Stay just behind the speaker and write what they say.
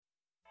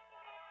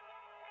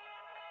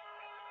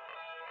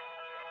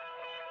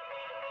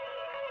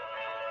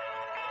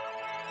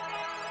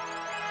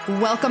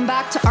Welcome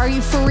back to Are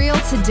You For Real?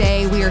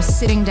 Today we are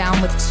sitting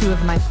down with two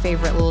of my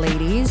favorite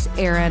ladies,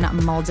 Erin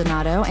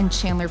Maldonado and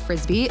Chandler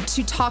Frisbee,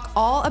 to talk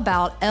all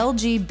about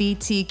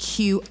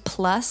LGBTQ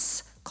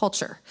plus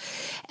culture.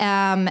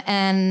 Erin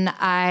and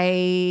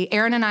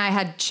I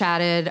had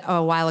chatted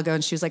a while ago,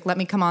 and she was like, let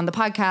me come on the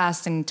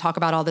podcast and talk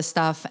about all this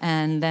stuff.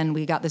 And then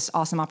we got this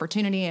awesome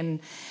opportunity, and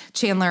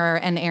Chandler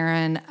and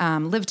Erin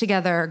live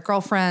together,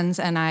 girlfriends,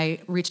 and I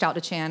reached out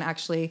to Chan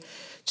actually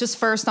just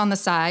first on the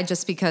side,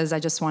 just because I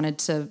just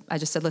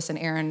said, listen,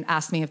 Erin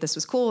asked me if this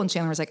was cool. And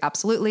Chandler was like,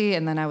 absolutely.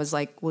 And then I was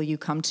like, will you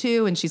come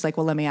too? And she's like,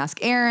 well, let me ask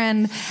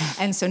Erin.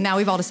 And so now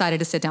we've all decided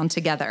to sit down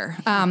together.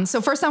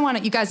 So first I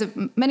want you guys,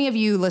 many of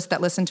you that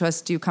listen to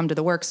us do come to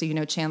the work. So you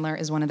know Chandler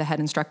is one of the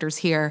head instructors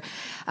here.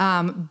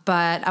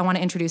 But I want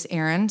to introduce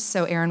Erin.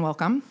 So Erin,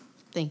 welcome.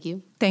 Thank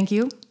you. Thank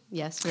you.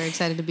 Yes, very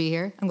excited to be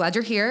here. I'm glad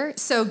you're here.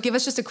 So give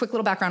us just a quick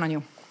little background on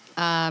you.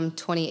 I'm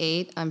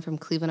 28. I'm from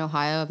Cleveland,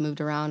 Ohio. I've moved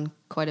around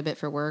quite a bit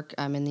for work.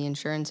 I'm in the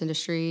insurance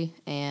industry,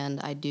 and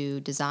I do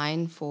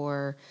design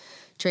for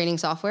training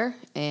software,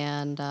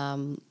 and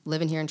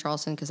living here in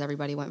Charleston because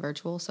everybody went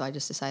virtual, so I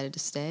just decided to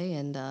stay,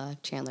 and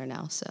Chandler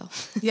now, so.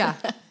 Yeah,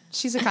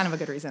 she's a kind of a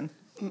good reason.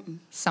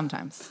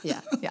 Sometimes. Yeah.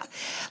 Yeah.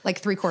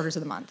 Like 3/4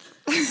 of the month.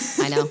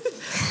 I know.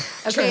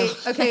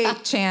 Okay,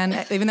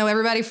 Chan, even though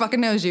everybody fucking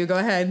knows you, go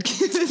ahead.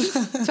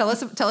 Tell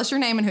us your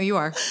name and who you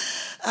are.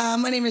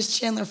 My name is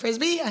Chandler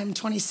Frisbee. I'm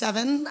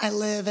 27. I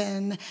live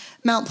in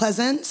Mount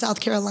Pleasant, South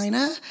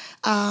Carolina.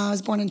 I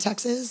was born in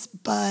Texas,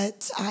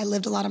 but I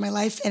lived a lot of my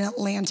life in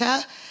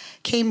Atlanta.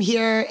 Came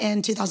here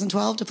in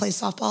 2012 to play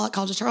softball at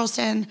College of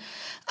Charleston.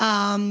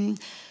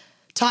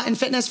 Taught in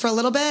fitness for a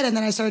little bit, and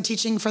then I started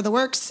teaching for The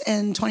Works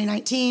in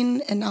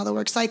 2019, and now The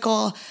Works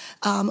Cycle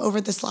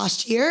over this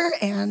last year.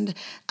 And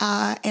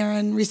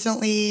Erin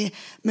recently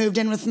moved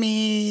in with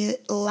me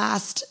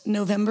last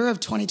November of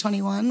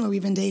 2021, where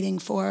we've been dating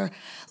for a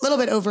little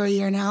bit over a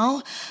year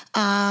now.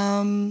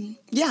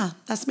 Yeah,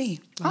 that's me.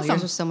 Wow, Awesome.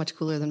 Yours are so much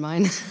cooler than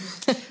mine.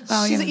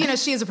 Well,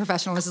 She is a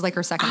professional. This is like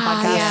her second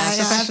podcast.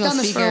 I've done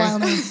this for a while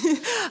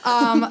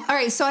now. All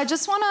right, so I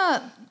just want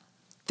to.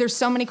 There's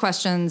so many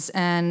questions,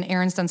 and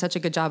Erin's done such a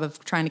good job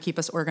of trying to keep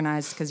us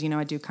organized because,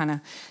 I do kind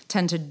of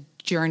tend to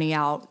journey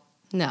out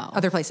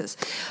other places.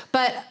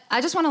 But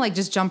I just want to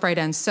just jump right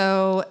in.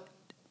 So,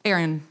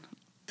 Erin,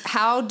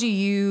 how do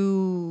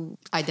you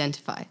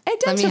Identify.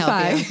 Identify. Let me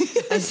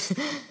help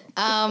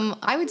you.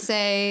 I would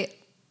say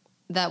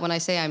that when I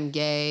say I'm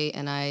gay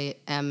and I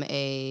am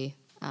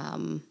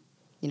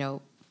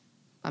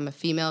I'm a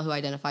female who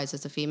identifies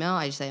as a female,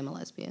 I just say I'm a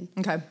lesbian.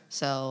 Okay.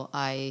 So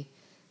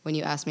when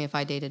you asked me if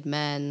I dated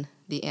men,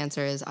 the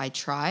answer is I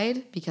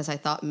tried, because I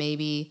thought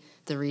maybe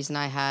the reason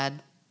I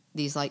had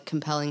these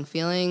compelling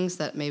feelings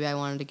that maybe I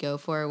wanted to go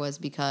for was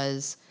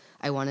because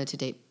I wanted to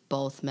date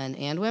both men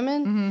and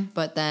women. Mm-hmm.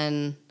 But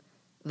then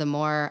the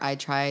more I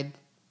tried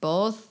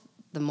both,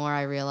 the more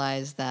I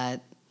realized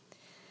that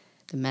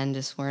the men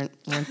just weren't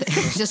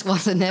it just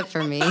wasn't it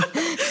for me.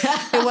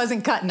 It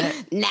wasn't cutting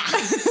it. Nah.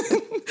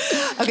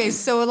 Okay,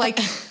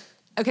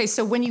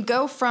 so when you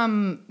go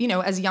from,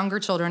 as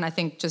younger children, I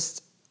think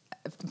just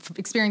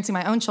experiencing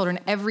my own children,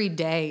 every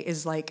day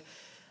is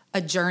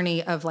a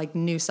journey of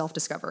new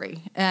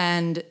self-discovery,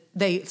 and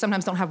they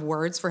sometimes don't have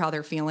words for how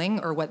they're feeling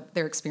or what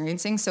they're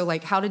experiencing. So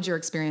how did your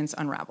experience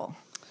unravel?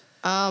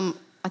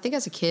 I think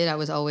as a kid I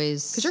was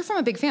always, because you're from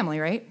a big family,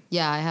 right?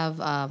 Yeah, I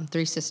have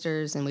 3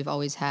 sisters, and we've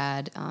always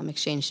had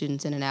exchange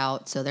students in and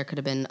out, so there could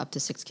have been up to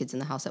 6 kids in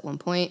the house at one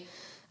point.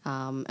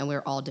 And we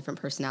were all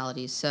different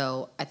personalities.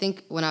 So I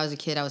think when I was a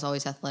kid, I was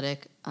always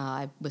athletic.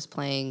 I was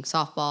playing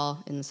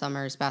softball in the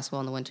summers, basketball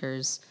in the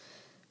winters,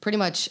 pretty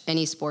much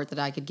any sport that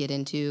I could get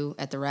into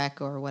at the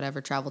rec or whatever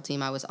travel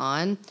team I was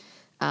on.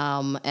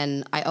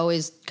 And I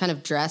always kind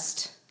of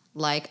dressed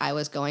like I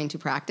was going to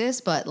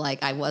practice, but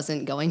I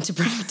wasn't going to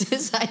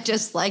practice. I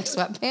just liked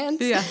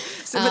sweatpants. Yeah,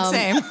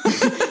 same.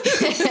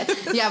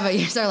 Yeah, but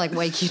yours are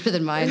way cuter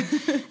than mine.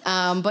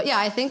 But yeah,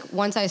 I think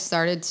once I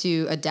started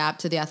to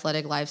adapt to the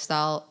athletic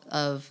lifestyle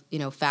of,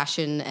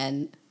 fashion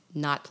and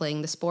not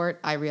playing the sport,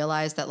 I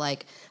realized that I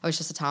was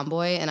just a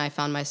tomboy, and I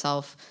found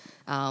myself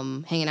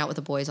hanging out with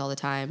the boys all the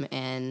time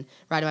and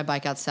riding my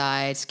bike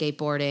outside,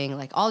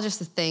 skateboarding, all just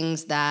the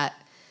things that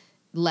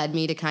led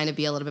me to kind of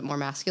be a little bit more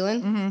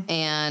masculine. Mm-hmm.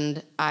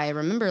 And I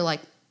remember when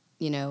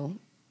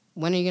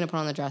are you going to put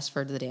on the dress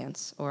for the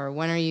dance? Or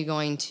when are you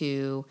going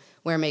to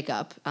wear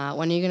makeup?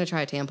 When are you going to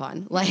try a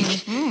tampon?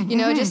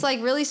 Just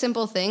really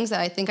simple things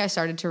that I think I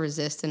started to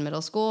resist in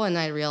middle school. And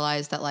I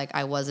realized that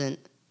I wasn't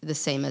the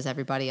same as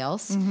everybody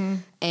else. Mm-hmm.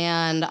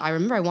 And I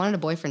remember I wanted a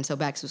boyfriend so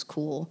bad because it was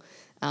cool.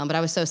 But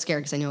I was so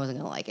scared because I knew I wasn't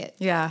going to like it.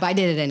 Yeah. But I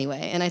did it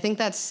anyway. And I think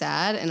that's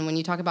sad. And when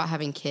you talk about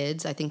having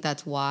kids, I think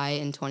that's why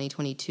in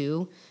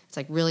 2022,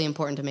 it's really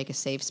important to make a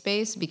safe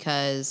space,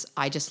 because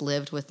I just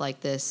lived with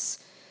this,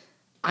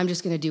 I'm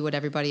just going to do what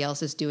everybody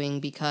else is doing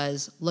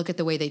because look at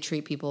the way they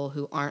treat people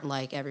who aren't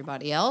like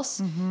everybody else.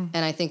 Mm-hmm.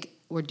 And I think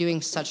we're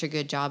doing such a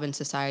good job in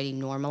society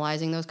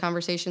normalizing those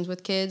conversations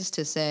with kids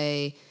to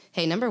say,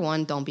 hey, number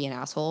one, don't be an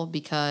asshole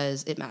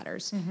because it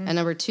matters. And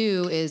number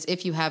two is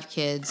if you have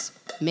kids,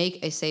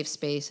 make a safe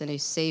space and a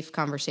safe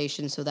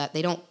conversation so that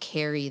they don't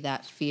carry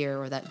that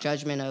fear or that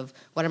judgment of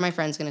what are my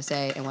friends going to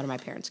say and what are my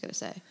parents going to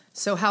say.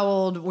 So how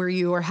old were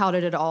you, or how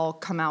did it all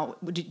come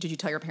out? Did you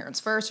tell your parents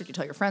first, or did you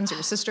tell your friends or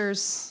your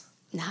sisters?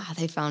 Nah,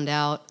 they found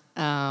out.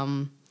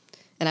 And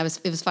it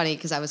was funny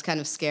because I was kind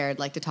of scared,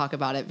 like, to talk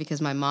about it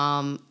because my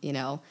mom, you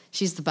know,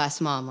 she's the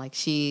best mom. Like,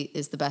 she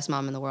is the best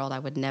mom in the world. I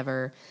would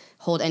never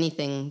hold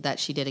anything that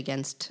she did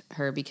against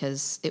her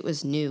because it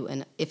was new.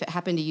 And if it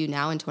happened to you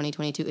now in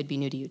 2022, it'd be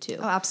new to you too.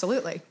 Oh,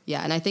 absolutely.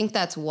 Yeah, and I think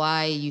that's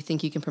why you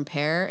think you can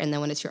prepare, and then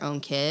when it's your own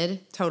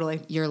kid,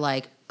 Totally. you're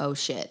like, oh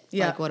shit,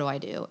 Yeah. like, what do I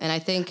do? And I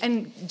think...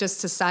 And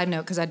just to side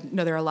note, because I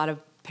know there are a lot of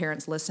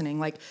parents listening,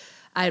 like,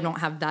 I don't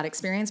have that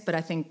experience, but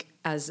I think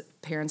as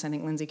parents, I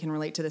think Lindsay can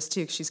relate to this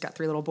too, because she's got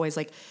 3 little boys.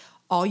 Like,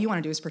 all you want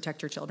to do is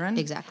protect your children.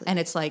 Exactly. And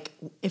it's like,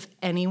 if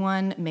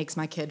anyone makes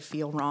my kid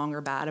feel wrong or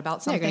bad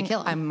about They're something, gonna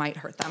kill 'em. I might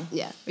hurt them.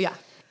 Yeah. Yeah.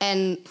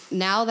 And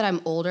now that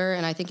I'm older,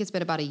 and I think it's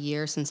been about a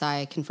year since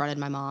I confronted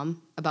my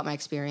mom about my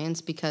experience,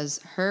 because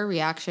her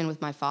reaction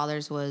with my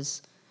father's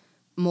was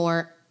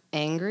more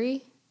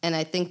angry. And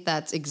I think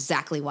that's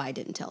exactly why I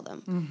didn't tell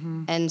them.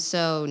 Mm-hmm. And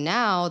so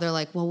now they're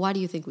like, well, why do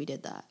you think we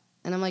did that?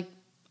 And I'm like,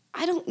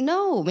 I don't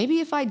know.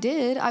 Maybe if I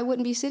did, I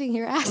wouldn't be sitting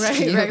here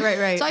asking you.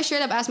 Right. So I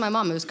straight up asked my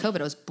mom. It was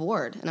COVID. I was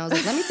bored. And I was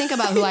like, let me think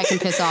about who I can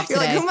piss off You're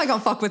today. like, who am I going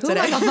to fuck with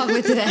today? Who am I gonna fuck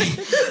with today?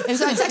 And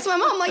so I texted my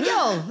mom, like,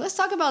 yo, let's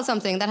talk about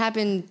something that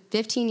happened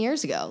 15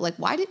 years ago. Like,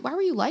 why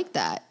were you like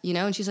that? You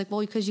know? And she's like, well,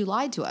 because you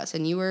lied to us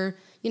and you were,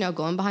 you know,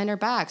 going behind our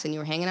backs and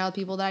you were hanging out with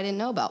people that I didn't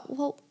know about.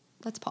 Well,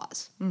 let's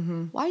pause.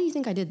 Mm-hmm. Why do you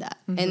think I did that?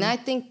 Mm-hmm. And I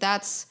think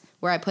that's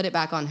where I put it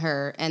back on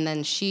her. And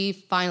then she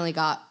finally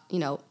got, you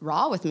know,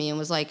 raw with me and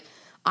was like,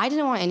 I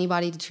didn't want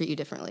anybody to treat you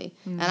differently.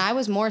 And I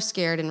was more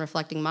scared in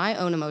reflecting my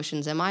own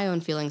emotions and my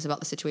own feelings about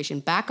the situation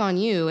back on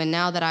you. And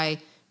now that I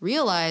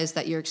realized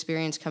that your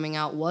experience coming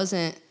out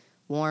wasn't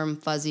warm,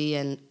 fuzzy,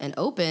 and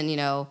open, you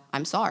know,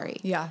 I'm sorry.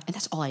 Yeah. And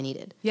that's all I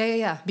needed.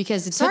 Yeah.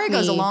 Because it Sorry took me,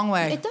 goes a long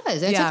way. It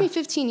does. And Yeah. it took me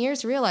 15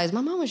 years to realize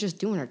my mom was just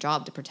doing her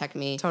job to protect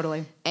me.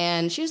 Totally.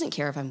 And she doesn't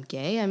care if I'm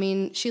gay. I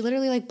mean, she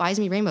literally like buys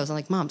me rainbows. I'm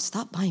like, Mom,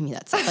 stop buying me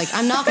that stuff. Like,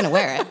 I'm not going to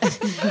wear it.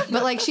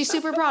 But like, she's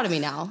super proud of me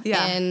now.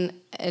 Yeah. And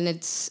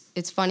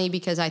it's funny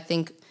because I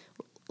think,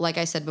 like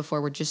I said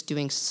before, we're just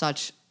doing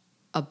such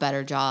a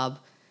better job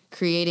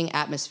creating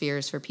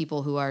atmospheres for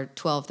people who are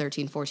 12,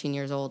 13, 14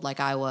 years old, like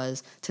I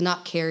was, to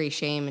not carry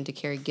shame and to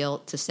carry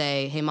guilt, to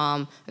say, hey,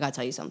 Mom, I got to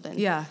tell you something.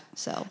 Yeah.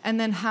 So. And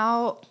then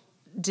how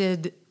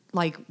did,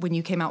 like, when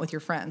you came out with your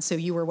friends, so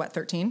you were what,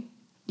 13?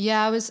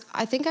 Yeah,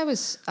 I think I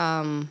was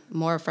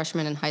more a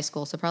freshman in high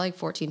school. So probably like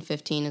 14,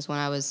 15 is when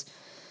I was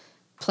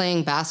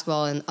playing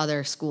basketball in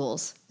other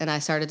schools. And I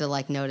started to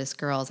like notice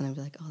girls and I'd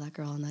be like, oh, that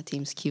girl on that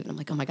team's cute. And I'm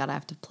like, oh my God, I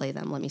have to play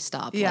them. Let me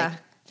stop. Yeah. Like,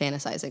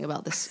 fantasizing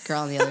about this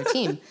girl on the other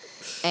team.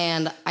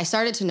 And I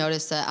started to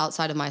notice that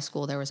outside of my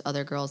school, there was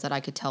other girls that I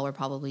could tell were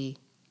probably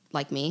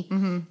like me.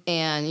 Mm-hmm.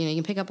 And, you know, you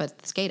can pick up at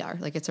the skate-ar,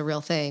 like it's a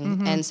real thing.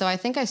 Mm-hmm. And so I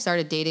think I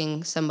started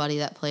dating somebody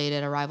that played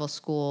at a rival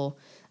school.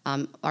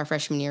 Our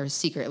freshman year was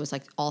secret. It was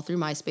like all through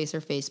MySpace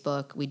or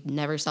Facebook. We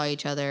never saw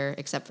each other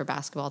except for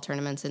basketball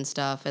tournaments and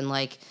stuff. And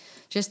like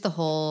just the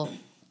whole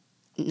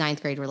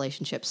 9th grade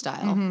relationship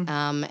style.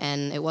 Mm-hmm.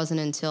 And it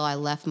wasn't until I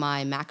left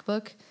my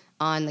MacBook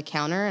on the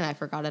counter and I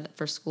forgot it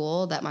for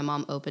school that my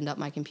mom opened up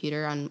my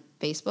computer on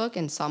Facebook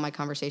and saw my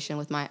conversation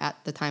with my, at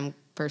the time,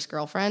 first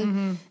girlfriend.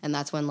 Mm-hmm. And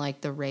that's when like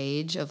the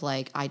rage of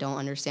like, I don't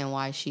understand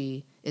why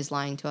she is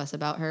lying to us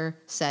about her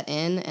set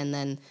in. And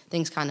then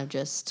things kind of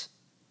just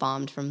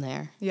bombed from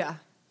there. Yeah.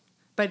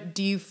 But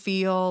do you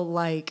feel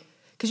like,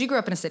 because you grew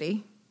up in a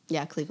city.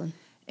 Yeah, Cleveland.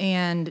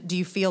 And do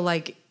you feel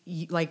like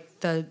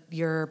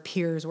your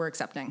peers were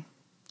accepting?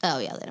 Oh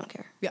yeah, they don't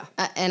care. Yeah.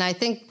 And I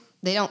think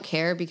they don't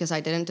care because I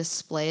didn't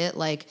display it.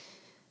 Like,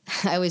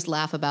 I always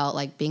laugh about,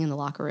 like, being in the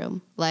locker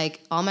room.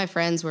 Like, all my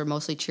friends were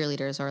mostly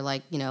cheerleaders or,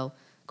 like, you know,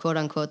 quote,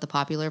 unquote, the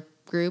popular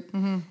group.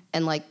 Mm-hmm.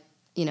 And, like,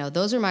 you know,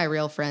 those are my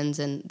real friends,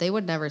 and they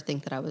would never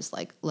think that I was,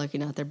 like,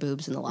 looking at their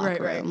boobs in the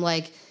locker room. Right.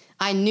 Like,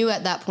 I knew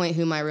at that point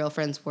who my real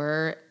friends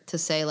were to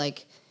say,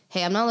 like,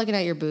 hey, I'm not looking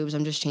at your boobs,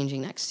 I'm just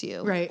changing next to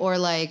you. Right. Or,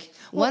 like,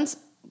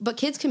 but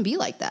kids can be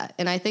like that.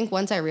 And I think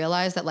once I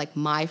realized that, like,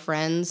 my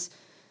friends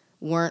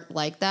weren't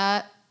like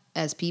that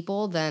as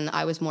people, then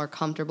I was more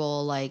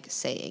comfortable like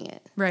saying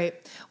it. Right.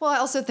 Well, I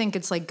also think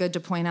it's like good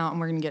to point out,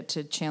 and we're going to get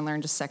to Chandler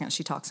in just a second.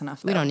 She talks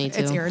enough. We don't need to.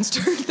 It's Erin's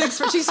turn. Thanks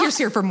for, she's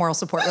here for moral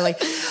support, really.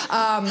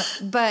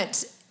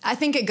 But I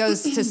think it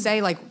goes to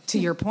say, like, to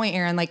your point,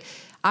 Erin, like,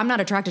 I'm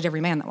not attracted to every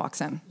man that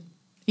walks in.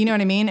 You know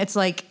what I mean? It's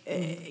like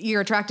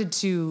you're attracted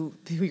to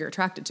who you're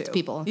attracted to.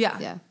 People.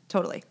 Yeah.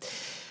 Totally.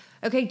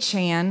 Okay,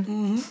 Chan.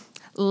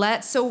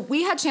 Mm-hmm. So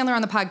we had Chandler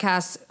on the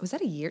podcast, was that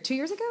 2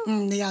 years ago?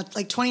 Yeah,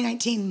 like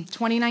 2019.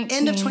 2019.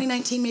 End of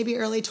 2019, maybe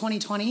early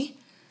 2020,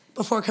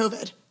 before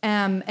COVID.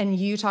 And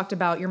you talked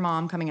about your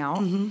mom coming out,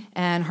 mm-hmm.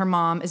 and her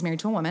mom is married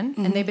to a woman,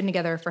 mm-hmm. and they've been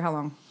together for how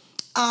long?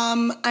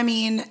 I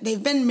mean,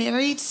 they've been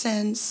married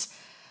since,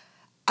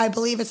 I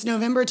believe it's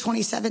November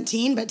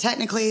 2017, but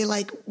technically,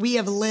 like, we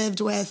have lived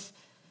with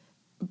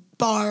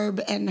Barb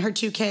and her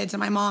 2 kids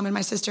and my mom and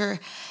my sister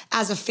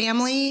as a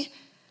family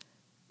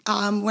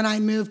when I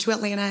moved to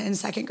Atlanta in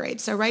 2nd grade.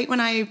 So right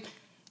when I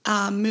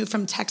moved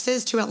from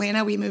Texas to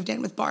Atlanta, we moved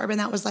in with Barb, and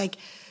that was like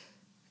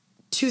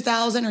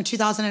 2000 or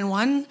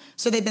 2001.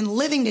 So they've been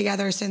living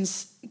together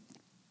since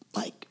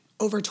like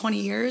over 20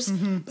 years,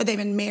 but they've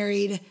been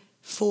married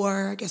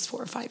for, I guess,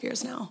 4 or 5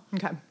 years now.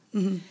 Okay.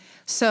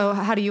 So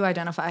how do you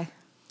identify?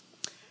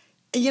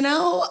 You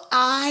know,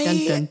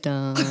 Dun,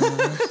 dun, dun.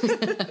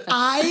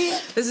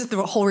 This is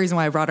the whole reason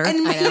why I brought her. And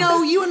you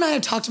know, you and I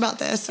have talked about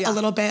this a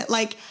little bit.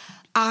 Like,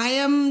 I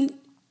am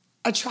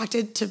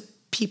attracted to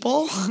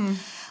people.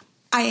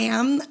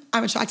 I'm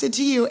attracted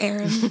to you,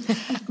 Erin.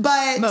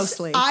 But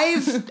Mostly.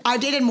 I've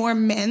dated more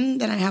men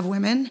than I have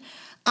women.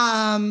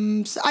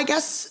 So I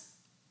guess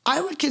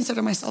I would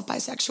consider myself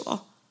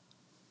bisexual.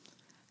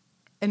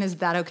 And is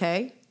that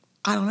okay?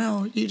 I don't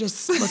know. You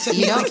just looked at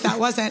me like that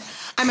wasn't.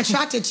 I'm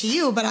attracted to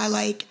you, but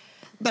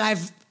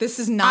This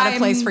is not a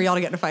place for y'all to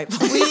get in a fight.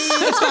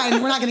 It's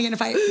fine. We're not going to get in a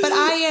fight. But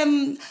I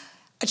am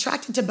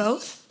attracted to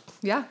both.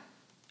 Yeah.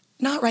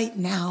 Not right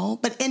now,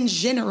 but in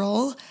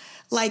general,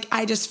 like,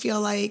 I just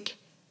feel like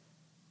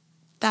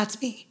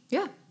that's me.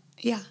 Yeah.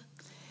 Yeah.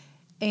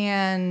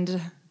 And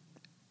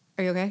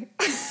are you okay?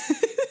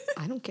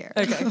 I don't care.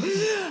 Okay.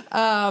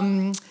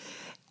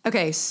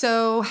 Okay,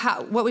 so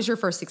what was your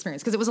first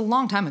experience? Because it was a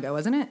long time ago,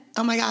 wasn't it?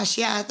 Oh my gosh,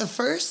 yeah. Your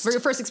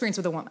first experience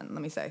with a woman,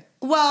 let me say.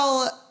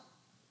 Well,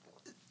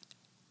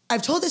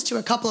 I've told this to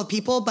a couple of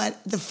people,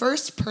 but the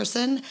first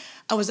person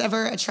I was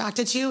ever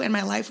attracted to in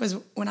my life was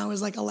when I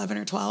was like 11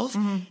 or 12,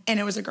 and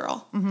it was a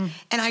girl. And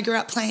I grew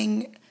up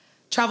playing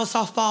travel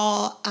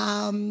softball,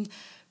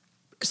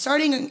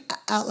 starting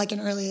at like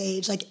an early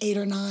age, like 8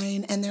 or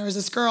 9, and there was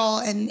this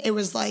girl, and it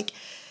was like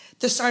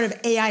the start of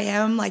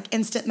AIM, like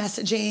instant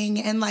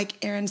messaging, and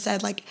like Erin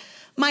said, like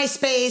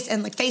MySpace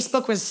and like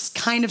Facebook was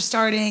kind of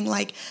starting,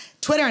 like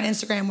Twitter and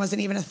Instagram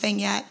wasn't even a thing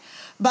yet.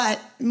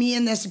 But me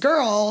and this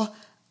girl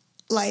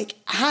like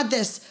had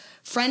this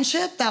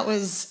friendship that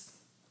was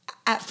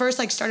at first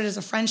like started as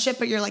a friendship,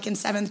 but you're like in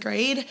 7th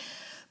grade.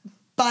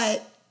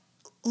 But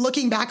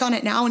looking back on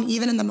it now, and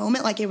even in the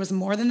moment, like it was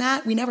more than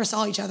that. We never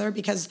saw each other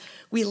because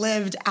we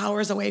lived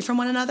hours away from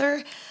one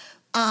another.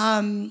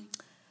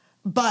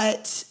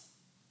 But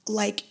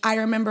like, I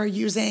remember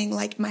using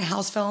like my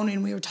house phone,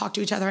 and we would talk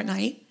to each other at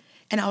night.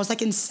 And I was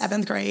like in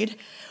 7th grade.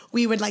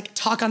 We would like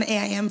talk on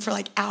AIM for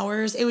like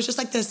hours. It was just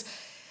like this,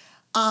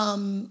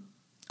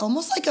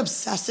 almost like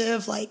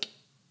obsessive, like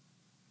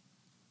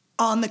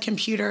on the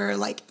computer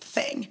like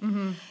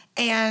thing.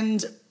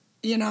 And,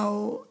 you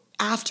know,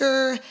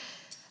 after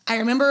I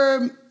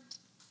remember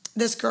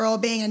this girl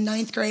being in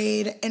 9th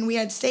grade, and we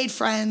had stayed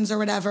friends or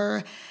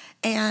whatever.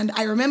 And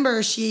I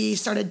remember she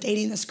started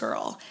dating this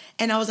girl,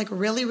 and I was like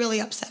really,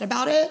 really upset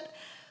about it.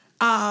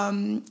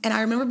 And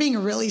I remember being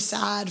really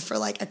sad for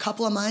like a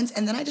couple of months,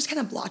 and then I just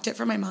kind of blocked it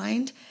from my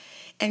mind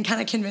and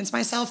kind of convinced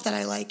myself that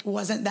I like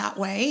wasn't that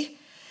way.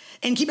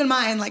 And keep in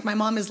mind, like my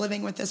mom is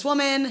living with this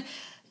woman.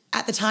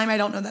 At the time, I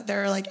don't know that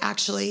they're like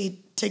actually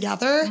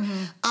together.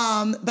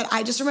 But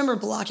I just remember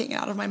blocking it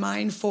out of my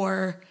mind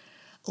for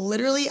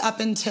literally up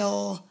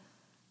until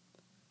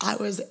I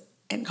was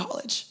in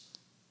college.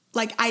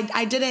 Like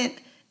I didn't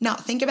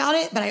not think about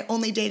it, but I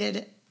only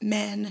dated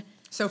men.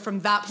 So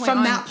from that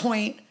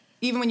point,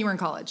 even when you were in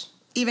college?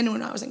 Even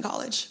when I was in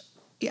college,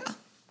 yeah.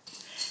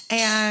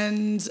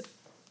 And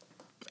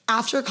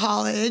after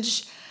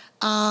college,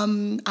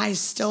 I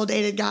still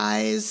dated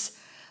guys.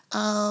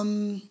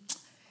 And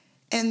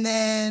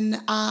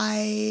then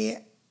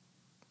I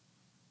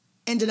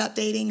ended up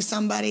dating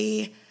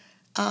somebody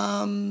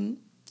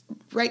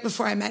right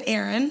before I met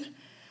Erin.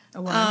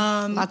 Oh,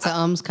 wow. Lots of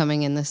ums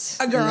coming in this.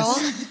 A girl.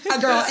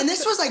 And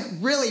this was like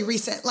really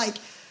recent. Like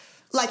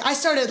I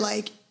started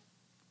like,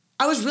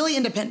 I was really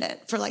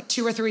independent for like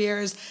 2 or 3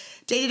 years,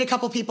 dated a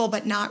couple people,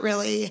 but not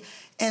really.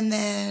 And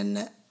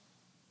then,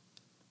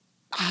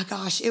 oh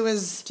gosh, it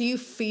was. Do you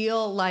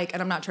feel like,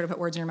 and I'm not trying to put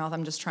words in your mouth,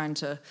 I'm just trying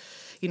to,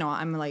 you know,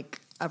 I'm like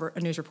a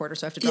news reporter,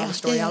 so I have to draw the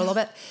story out a little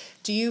bit.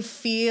 Do you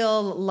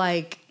feel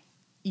like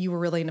you were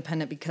really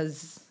independent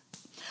because?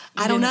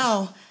 I don't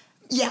know.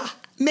 Yeah.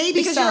 Maybe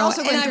because you're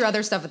also going through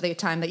other stuff at the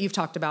time that you've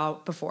talked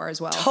about before as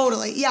well.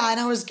 Totally. Yeah. And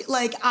I was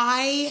like,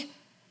 I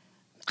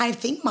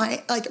think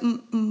my, like,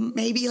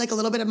 maybe like a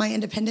little bit of my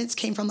independence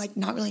came from like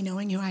not really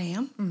knowing who I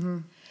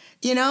am,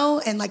 you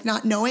know, and like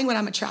not knowing what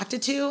I'm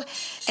attracted to.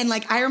 And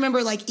like, I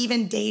remember like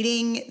even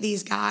dating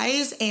these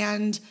guys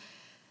and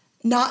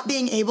not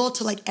being able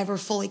to like ever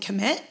fully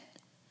commit,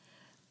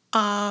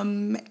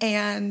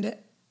 and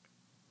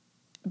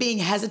being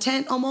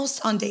hesitant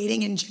almost on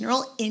dating in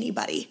general,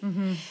 anybody.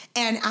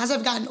 And as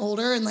I've gotten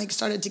older and like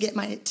started to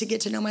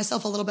get to know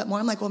myself a little bit more,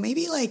 I'm like, well,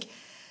 maybe like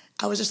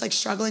I was just like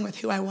struggling with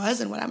who I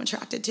was and what I'm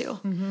attracted to.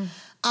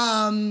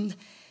 And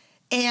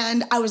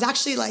I was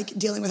actually like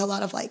dealing with a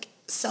lot of like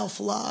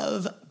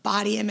self-love,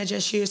 body image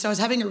issues. So I was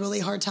having a really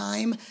hard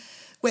time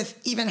with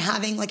even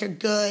having like a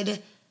good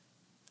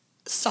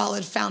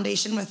solid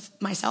foundation with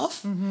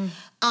myself. So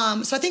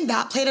I think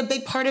that played a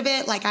big part of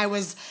it. Like I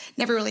was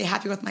never really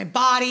happy with my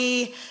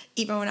body,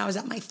 even when I was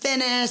at my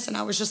thinnest, and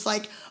I was just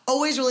like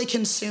always really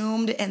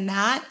consumed in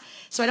that.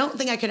 So I don't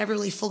think I could ever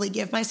really fully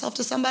give myself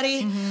to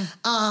somebody.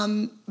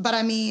 But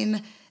I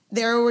mean,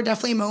 there were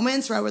definitely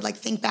moments where I would like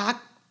think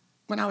back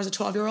when I was a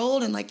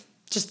 12-year-old and like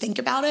just think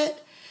about it,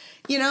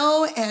 you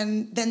know,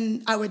 and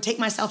then I would take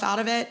myself out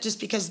of it just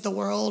because the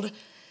world,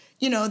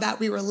 you know, that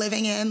we were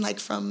living in, like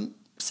from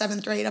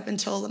 7th grade up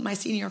until my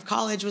senior year of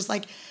college was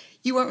like,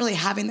 you weren't really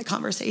having the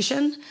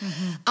conversation.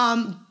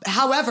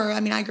 However,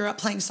 I mean, I grew up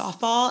playing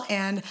softball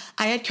and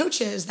I had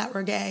coaches that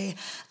were gay.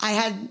 I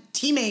had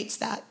teammates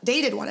that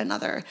dated one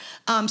another.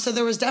 So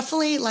there was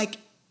definitely like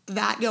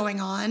that going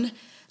on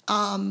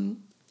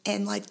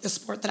in like the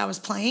sport that I was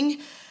playing.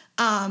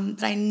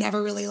 But I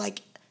never really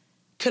like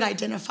could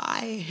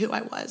identify who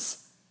I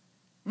was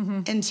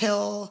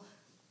until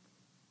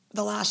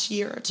the last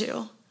year or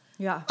two.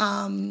 Yeah.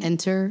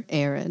 Enter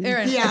Erin.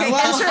 Erin. Yeah, Okay,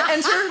 well,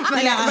 enter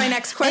my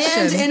next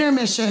question. And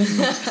intermission.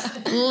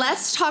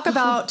 Let's talk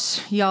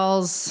about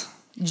y'all's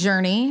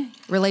journey,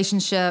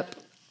 relationship,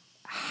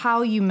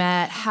 how you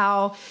met,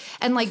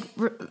 and like,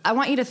 I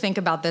want you to think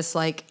about this,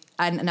 like,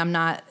 and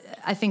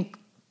I think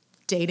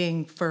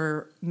dating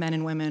for men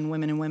and women,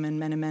 women and women,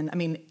 men and men. I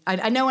mean,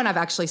 I know, and I've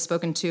actually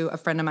spoken to a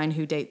friend of mine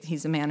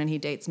he's a man and he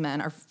dates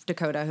men, or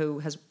Dakota, who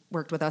has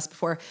worked with us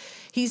before.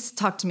 He's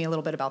talked to me a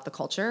little bit about the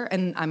culture,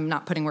 and I'm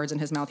not putting words in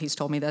his mouth. He's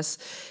told me this.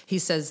 He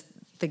says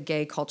the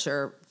gay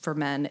culture for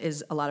men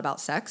is a lot about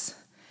sex.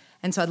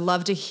 And so I'd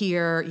love to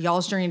hear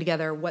y'all's journey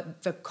together,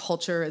 what the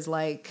culture is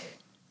like.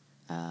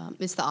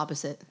 It's the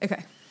opposite.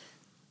 Okay.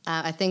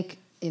 I think,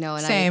 you know,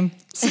 and Same.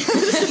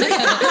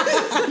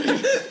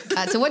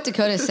 To what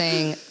Dakota's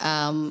saying,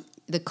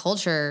 the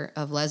culture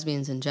of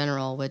lesbians in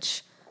general,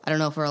 which I don't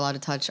know if we're allowed to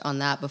touch on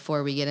that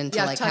before we get into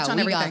like touch how on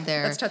we everything. got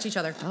there. Let's touch each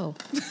other. Oh.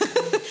 I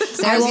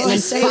Sarah's will getting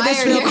say this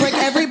inspired real here. quick.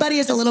 Everybody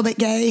is a little bit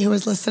gay who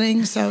is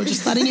listening, so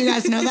just letting you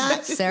guys know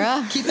that.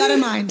 Sarah, Keep that in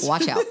mind.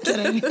 watch out.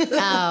 Kidding.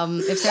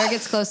 If Sarah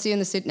gets close to you in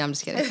the studio, no, I'm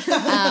just kidding.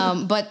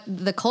 But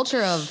the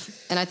culture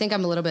of, and I think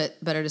I'm a little bit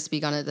better to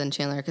speak on it than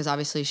Chandler, because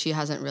obviously she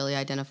hasn't really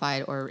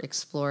identified or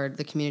explored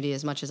the community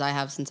as much as I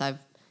have, since I've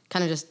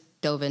kind of just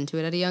dove into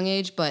it at a young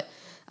age. But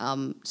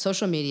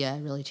social media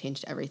really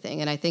changed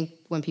everything. And I think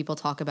when people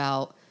talk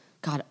about,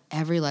 God,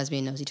 every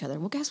lesbian knows each other.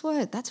 Well, guess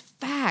what? That's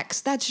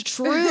facts. That's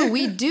true.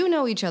 We do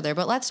know each other,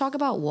 but let's talk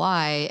about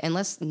why, and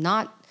let's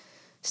not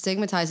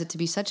stigmatize it to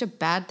be such a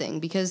bad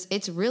thing, because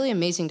it's really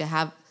amazing to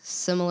have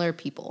similar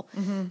people.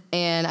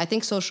 And I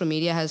think social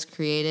media has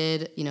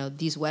created, you know,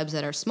 these webs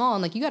that are small,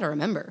 and like, you got to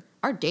remember,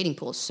 our dating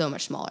pool is so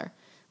much smaller.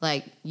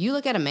 Like, you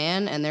look at a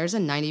man and there's a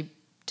 90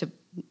 to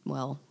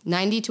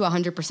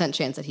 100%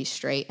 chance that he's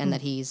straight and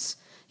that he's,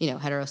 you know,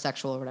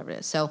 heterosexual or whatever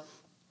it is. So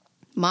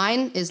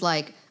mine is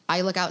like,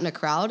 I look out in a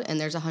crowd and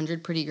there's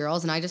 100 pretty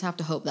girls, and I just have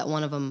to hope that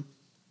one of them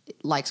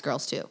likes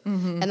girls too.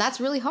 And that's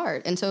really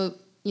hard. And so,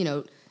 you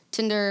know,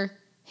 Tinder,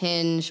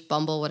 Hinge,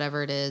 Bumble,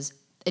 whatever it is,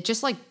 it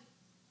just like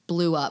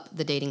blew up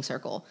the dating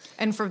circle.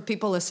 And for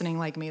people listening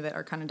like me that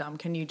are kind of dumb,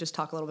 can you just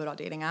talk a little bit about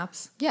dating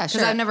apps? Yeah, sure.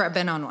 Because I've never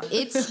been on one.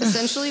 It's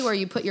essentially where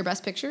you put your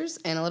best pictures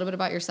and a little bit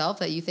about yourself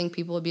that you think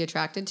people would be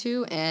attracted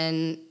to,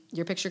 and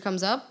your picture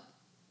comes up.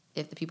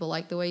 If the people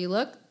like the way you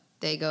look,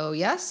 they go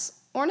yes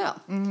or no.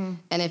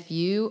 And if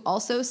you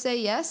also say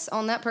yes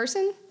on that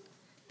person,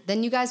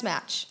 then you guys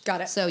match.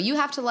 Got it. So you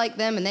have to like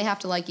them and they have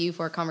to like you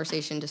for a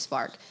conversation to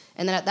spark.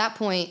 And then at that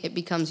point, it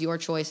becomes your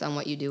choice on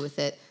what you do with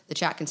it. The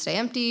chat can stay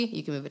empty.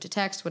 You can move it to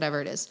text,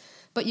 whatever it is.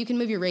 But you can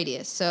move your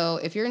radius. So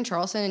if you're in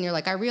Charleston and you're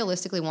like, I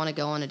realistically want to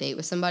go on a date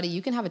with somebody,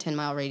 you can have a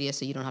 10-mile radius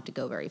so you don't have to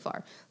go very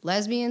far.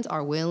 Lesbians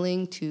are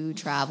willing to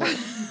travel.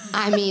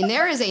 I mean,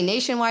 there is a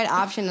nationwide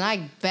option, and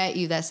I bet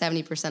you that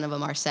 70% of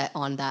them are set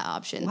on that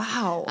option.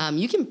 Wow.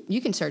 You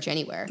can search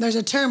anywhere. There's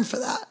a term for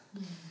that.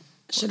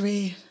 Should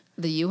we?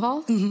 The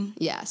U-Haul?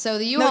 Yeah. So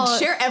the U-Haul. No,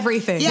 share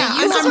everything. Yeah,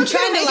 I'm I'm trying trying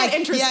to to, make like, it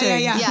interesting.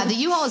 Yeah, the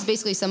U-Haul is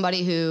basically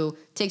somebody who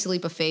takes a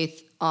leap of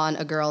faith on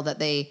a girl that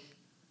they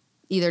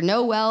either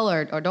know well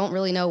or don't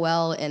really know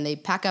well, and they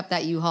pack up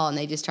that U-Haul and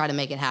they just try to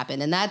make it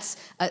happen. And that's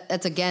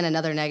again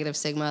another negative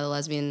stigma of the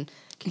lesbian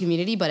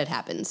community, but it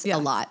happens a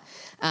lot.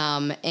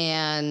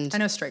 And I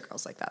know straight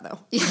girls like that though.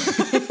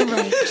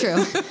 right,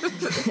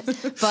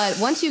 true. But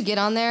once you get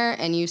on there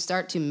and you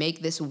start to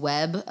make this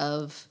web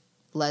of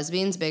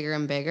lesbians bigger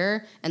and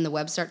bigger, and the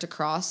webs start to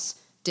cross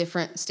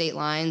different state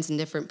lines and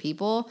different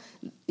people,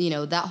 you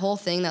know, that whole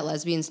thing that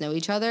lesbians know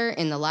each other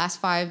in the last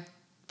five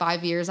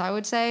years, I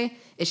would say,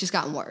 it's just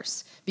gotten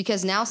worse.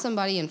 Because now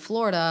somebody in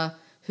Florida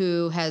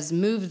who has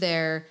moved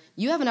there,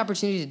 you have an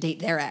opportunity to date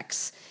their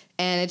ex.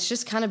 And it's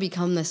just kind of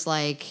become this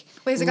like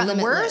Wait, has it gotten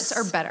limitless.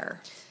 worse or better?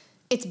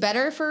 It's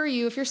better for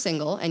you if you're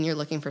single and you're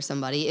looking for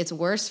somebody. It's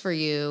worse for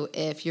you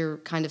if you're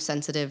kind of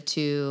sensitive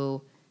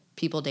to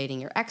people dating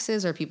your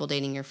exes or people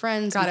dating your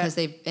friends. Got because it.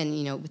 they've, and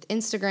you know, with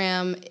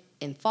Instagram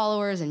and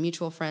followers and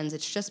mutual friends,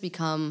 it's just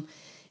become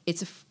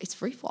it's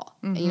free fall.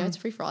 You know, it's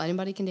free for all.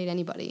 Anybody can date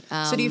anybody.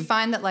 So do you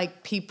find that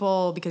like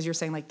people, because you're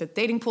saying like the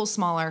dating pool's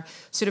smaller,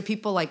 so do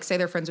people like say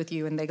they're friends with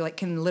you and they like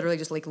can literally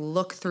just like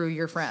look through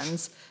your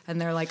friends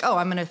and they're like, oh,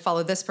 I'm going to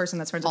follow this person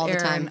that's friends All with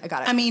the Erin. time. I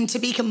got it. I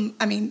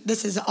mean,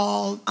 this is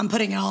all, I'm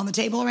putting it all on the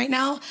table right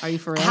now. Are you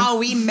for real? How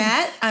we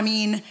met,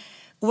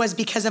 was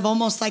because of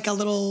almost like a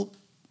little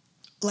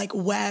like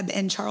web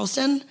in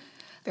Charleston.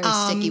 Very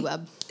sticky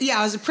web. Yeah,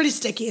 it was pretty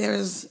sticky. It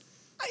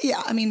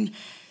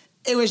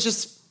was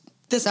just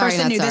this Sorry,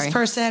 person not knew sorry. this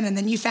person, and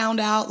then you found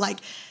out like,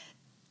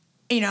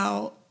 you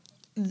know,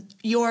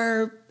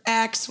 your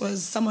ex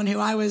was someone who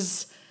I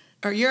was,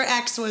 or your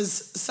ex was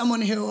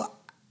someone who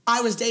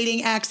I was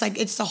dating ex. Like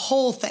it's the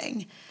whole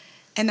thing,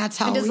 and that's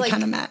how we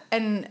kind of met.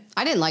 And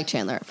I didn't like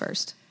Chandler at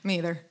first. me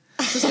either.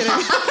 Just kidding.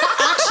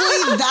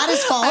 Actually, that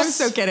is false. I'm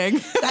so kidding.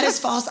 That is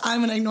false. I'm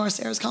going to ignore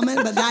Sarah's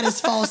comment, but that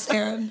is false,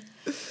 Erin.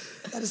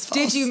 That is false.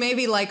 Did you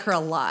maybe like her a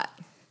lot?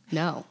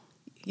 No,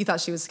 You thought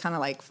she was kind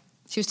of like,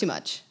 she was too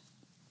much.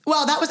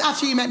 Well, that was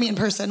after you met me in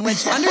person,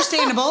 which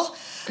understandable.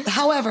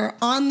 However,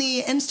 on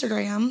the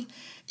Instagram,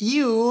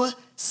 you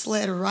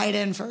slid right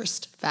in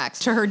first. Facts.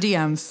 to her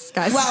DMs,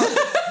 guys.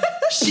 Well,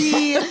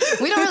 We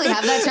don't really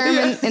have that term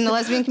in the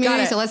lesbian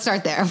community, it. so let's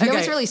start there. Okay. No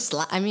one's really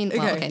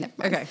okay, never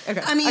mind.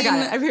 Okay. I mean, I got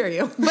it. I hear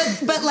you.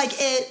 but like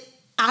it,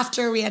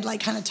 after we had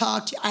like kind of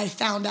talked, I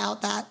found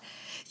out that,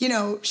 you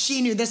know,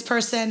 she knew this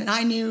person and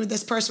I knew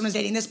this person was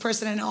dating this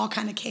person, and it all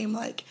kind of came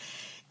like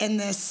in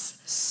this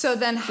So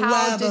then how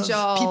web did of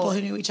y'all... people who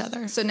knew each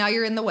other. So now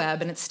you're in the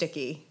web and it's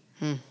sticky.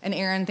 And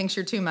Erin thinks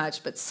you're too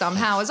much, but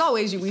somehow, as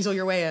always, you weasel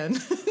your way in.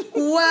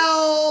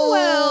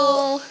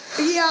 Well,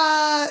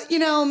 yeah, you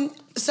know,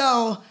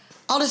 so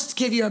I'll just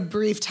give you a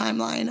brief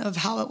timeline of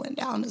how it went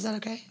down. Is that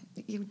okay?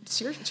 It's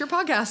your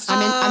podcast.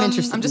 I'm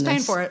interested. I'm just in paying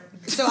this. for it.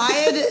 So I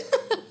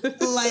had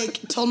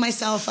like told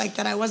myself like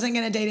that I wasn't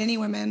going to date any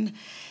women.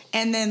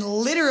 And then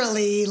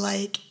literally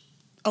like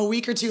a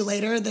week or two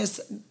later, this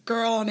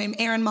girl named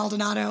Erin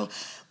Maldonado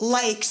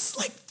likes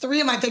like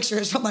 3 of my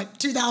pictures from like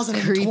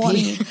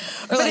 2020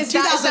 or like is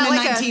that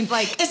like a- 2019.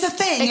 like- it's a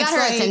thing. It got It's her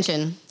like-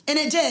 attention. And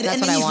it did. That's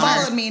and what then I you want.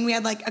 followed me and we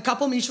had like a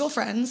couple mutual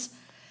friends.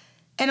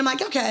 And I'm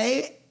like,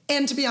 okay.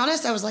 And to be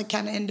honest, I was like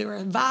kind of into her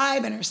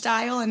vibe and her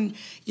style, and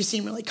you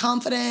seem really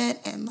confident,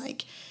 and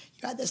like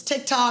you had this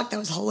TikTok that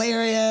was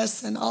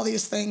hilarious and all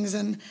these things.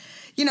 And,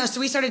 you know, so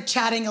we started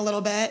chatting a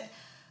little bit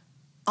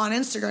on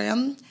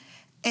Instagram,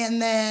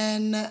 and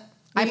then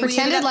I we pretended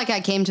ended up- like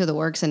I came to the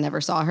works and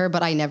never saw her,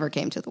 but I never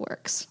came to the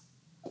works.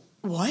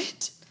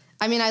 What?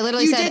 I mean, I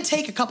literally You said did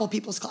take a couple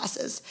people's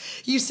classes.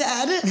 You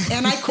said,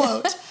 and I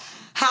quote,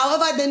 "How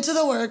have I been to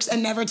the works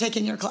and never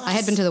taken your class?" I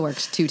had been to the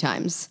works 2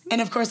 times.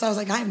 And of course, I was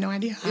like, I have no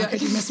idea. How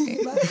could you miss me?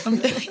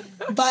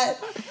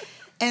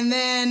 And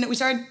then we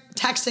started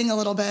texting a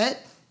little bit.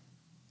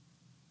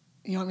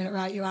 You want me to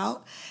rat you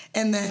out?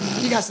 And then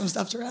you got some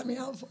stuff to rat me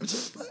out for too.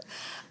 But,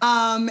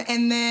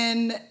 and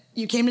then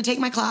you came to take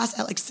my class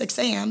at like 6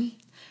 a.m.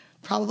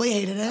 Probably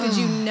hated it. Did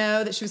you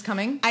know that she was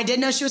coming? I did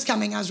know she was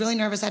coming. I was really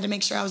nervous. I had to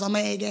make sure I was on my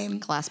A game.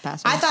 Class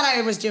pass. I thought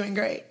I was doing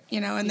great, you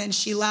know, and then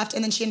she left,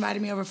 and then she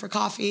invited me over for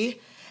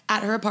coffee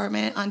at her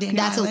apartment on Dandy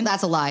Island.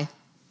 That's a lie.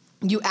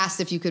 You asked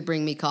if you could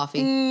bring me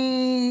coffee.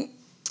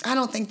 I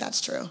don't think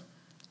that's true.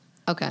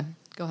 Okay,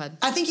 go ahead.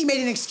 I think you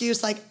made an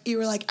excuse, like you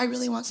were like, I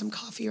really want some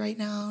coffee right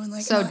now, and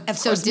like, So, no, of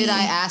so course did me.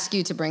 I ask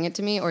you to bring it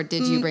to me, or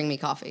did you bring me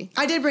coffee?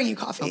 I did bring you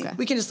coffee. Okay.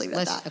 We can just leave it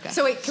at that. Okay.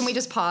 So wait, can we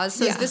just pause?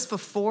 So Yeah. is this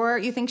before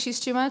you think she's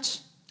too much?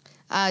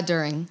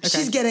 During.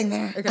 She's getting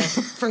there, Okay.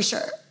 for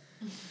sure.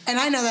 And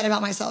I know that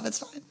about myself. It's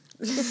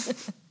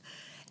fine.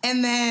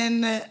 And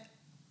then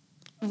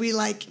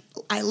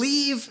I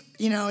leave.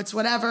 You know, it's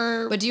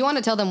whatever. But do you want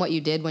to tell them what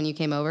you did when you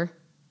came over?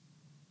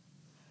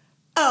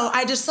 Oh,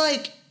 I just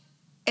like,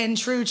 in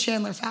true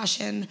Chandler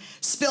fashion,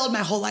 spilled my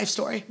whole life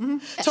story.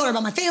 Told her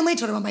about my family,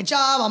 told her about my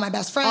job, all my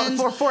best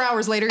friends. 4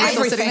 hours later, you're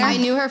still sitting Everything. there? I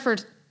knew her for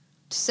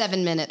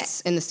 7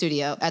 minutes in the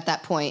studio at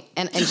that point,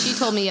 and she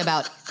told me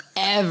about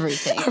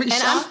everything. Are we And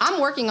shocked?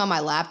 I'm working on my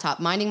laptop,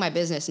 minding my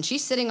business, and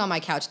she's sitting on my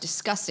couch,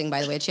 disgusting,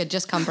 by the way. She had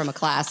just come from a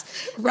class.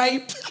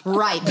 Right.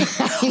 Right.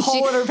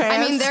 Hole in her pants. I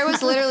mean, there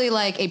was literally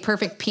like a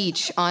perfect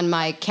peach on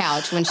my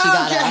couch when she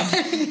got up.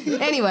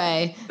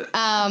 Anyway,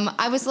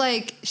 I was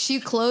like, she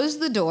closed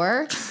the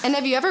door. And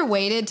have you ever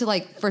waited to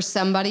like for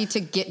somebody to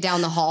get down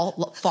the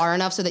hall far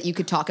enough so that you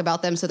could talk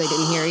about them so they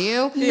didn't hear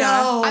you?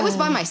 No. I was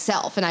by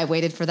myself and I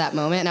waited for that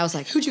moment and I was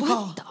like, Who'd you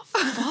call? What the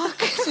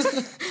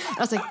fuck? I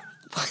was like,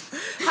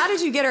 How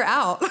did you get her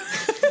out?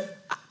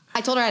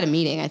 I told her I had a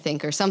meeting, I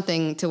think, or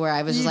something to where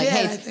I was just You like,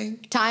 did, hey, I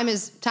think. time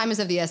is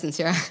of the essence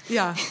here.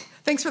 Yeah.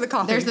 Thanks for the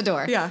coffee. There's the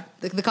door. Yeah.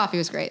 The coffee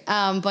was great.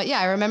 But yeah,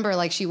 I remember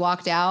like she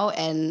walked out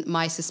and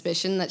my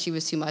suspicion that she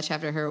was too much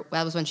after her,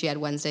 that was when she had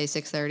Wednesday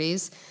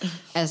 6:30s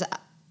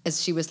as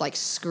she was like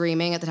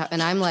screaming at the top.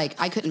 And I'm like,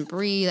 I couldn't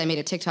breathe. I made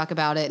a TikTok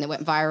about it and it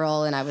went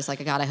viral. And I was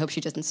like, God, I hope she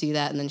doesn't see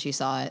that. And then she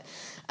saw it.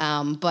 But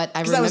I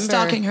Because remember. I was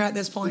stalking her at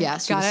this point. Yeah,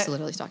 she Got was it.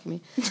 literally stalking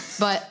me.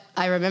 But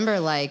I remember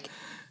like,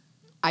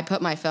 I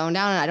put my phone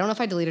down and I don't know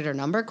if I deleted her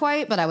number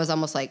quite, but I was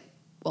almost like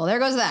well, there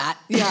goes that.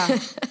 Yeah.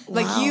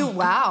 Wow.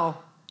 Wow.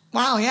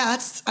 Wow, yeah,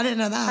 I didn't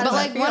know that. But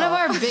like one of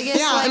our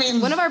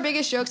biggest, one of our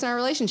biggest jokes in our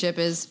relationship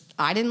is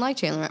I didn't like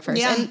Chandler at first,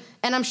 Yeah.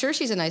 and I'm sure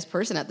she's a nice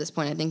person at this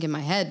point. I think in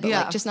my head, but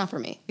like just not for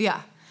me. Yeah.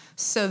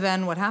 So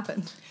then what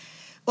happened?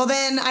 Well,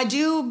 then I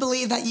do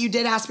believe that you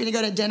did ask me to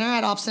go to dinner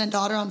at Obstinate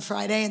Daughter on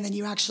Friday, and then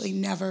you actually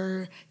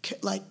never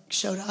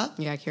showed up.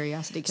 Yeah,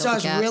 curiosity killed So I the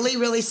was cat. really,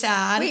 really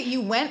sad. Wait,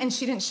 you went and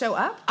she didn't show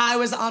up? I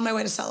was on my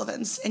way to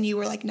Sullivan's, and you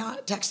were like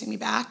not texting me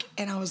back,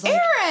 and I was like,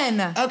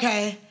 Aaron!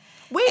 okay.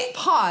 Wait,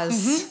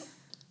 pause.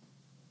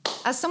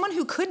 As someone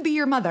who could be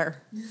your mother.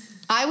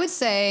 I would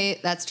say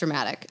that's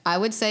dramatic. I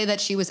would say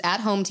that she was at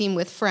home team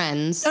with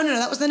friends. No,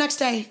 that was the next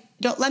day.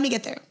 Don't let me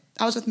get there.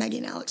 I was with Maggie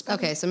and Alex.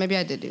 Okay, so maybe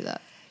I did do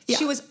that. Yeah.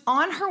 She was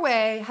on her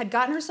way, had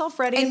gotten herself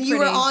ready and you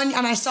were pretty. on,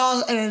 and I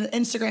saw an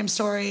Instagram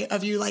story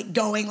of you like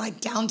going like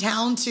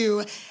downtown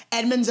to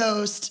Edmonds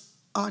Oast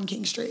on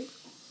King Street.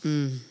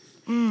 And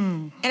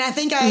I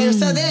think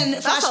so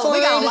then flash forward.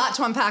 We got a lot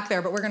to unpack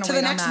there, but we're going to to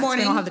wait the on next that 'cause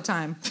morning. we don't have the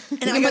time.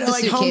 And I go put to the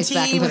like home suitcase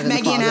back tea and put with it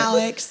in the Maggie and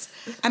closet. Alex.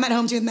 I'm at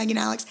home tea with Maggie and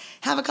Alex.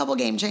 Have a couple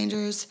game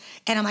changers,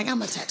 and I'm like,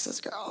 I'm a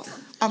Texas girl.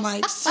 I'm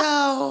like,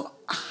 so.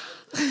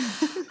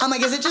 I'm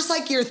like, is it just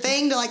like your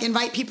thing to like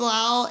invite people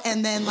out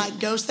and then like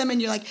ghost them?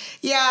 And you're like,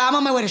 yeah, I'm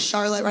on my way to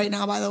Charlotte right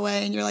now, by the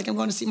way. And you're like, I'm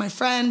going to see my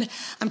friend.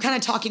 I'm kind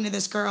of talking to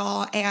this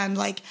girl, and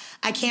like,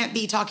 I can't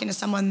be talking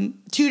to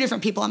two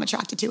different people I'm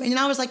attracted to. And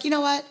I was like, you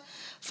know what?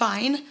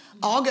 Fine,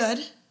 all good.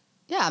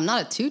 Yeah, I'm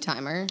not a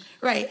two-timer.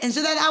 Right. And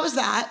so that was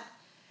that.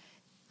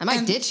 I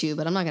might ditch you,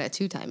 but I'm not going to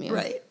two-time you.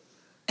 Right.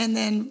 And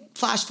then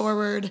flash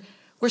forward,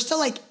 we're still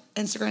like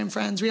Instagram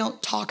friends. We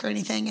don't talk or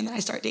anything. And then I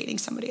start dating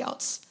somebody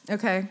else.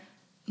 Okay.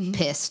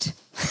 Pissed.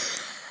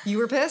 You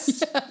were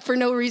pissed? For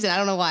no reason. I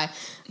don't know why.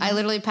 I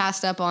literally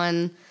passed up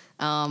on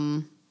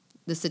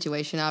the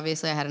situation.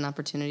 Obviously, I had an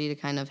opportunity to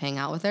kind of hang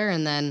out with her.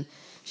 And then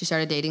she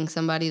started dating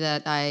somebody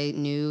that I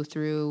knew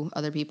through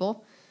other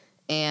people.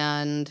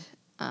 And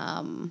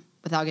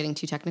without getting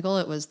too technical,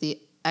 it was the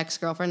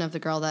ex-girlfriend of the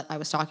girl that I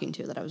was talking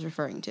to, that I was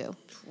referring to.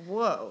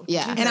 Whoa.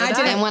 Yeah. And I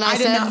didn't. And when I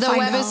did said not the find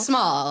web out. is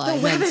small, I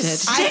web meant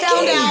is it. I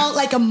found out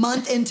like a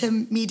month into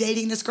me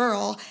dating this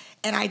girl,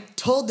 and I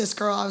told this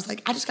girl, I was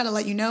like, I just got to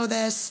let you know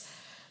this,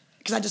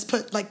 because I just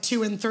put like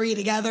 2 and 3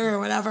 together or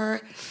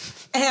whatever.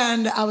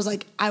 And I was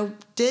like, I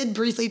did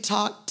briefly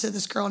talk to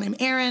this girl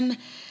named Erin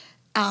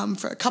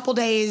for a couple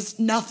days.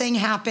 Nothing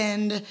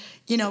happened.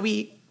 You know,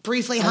 we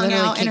briefly hung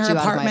literally out in her kicked you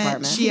out of my apartment.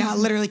 apartment. She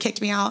literally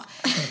kicked me out.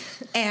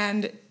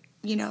 And,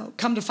 you know,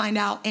 come to find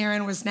out,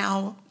 Erin was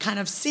now kind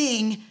of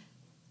seeing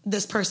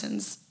this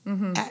person's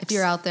ex. If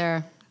you're out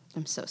there,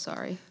 I'm so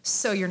sorry.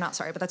 So you're not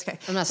sorry, but that's okay.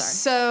 I'm not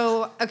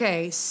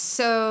sorry.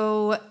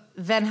 So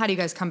then how do you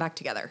guys come back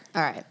together?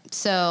 All right.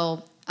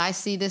 So I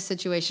see this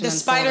situation The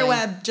unfolding. spider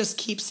web just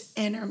keeps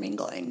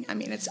intermingling. I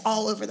mean, it's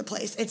all over the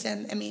place.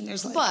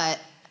 There's like... But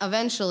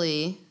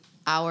eventually,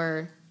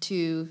 our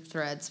 2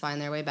 threads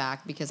find their way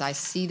back because I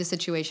see the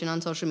situation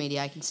on social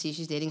media. I can see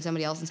she's dating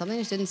somebody else, and something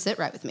just didn't sit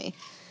right with me.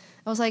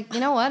 I was like, you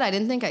know what? I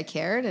didn't think I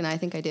cared, and I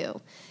think I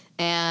do.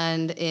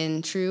 And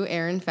in true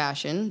Erin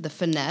fashion, the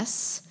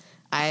finesse,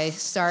 I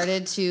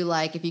started to,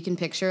 like, if you can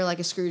picture, like,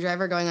 a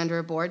screwdriver going under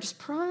a board, just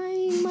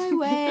prying my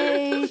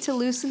way to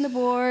loosen the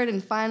board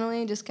and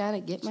finally just kind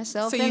of get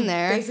myself in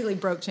there. So you basically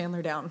broke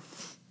Chandler down.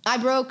 I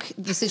broke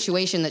the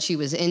situation that she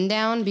was in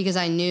down because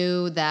I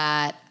knew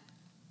that,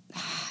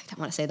 I don't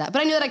want to say that,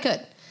 but I knew that I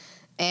could.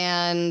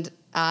 And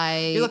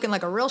You're looking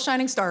like a real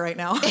shining star right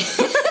now.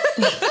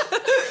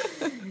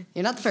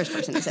 You're not the first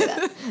person to say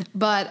that.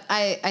 But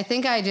I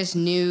think I just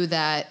knew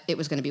that it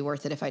was going to be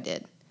worth it if I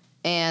did.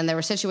 And there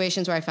were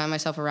situations where I found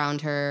myself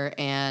around her,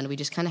 and we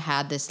just kind of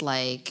had this,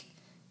 like,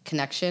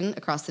 connection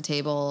across the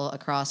table,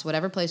 across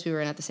whatever place we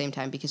were in at the same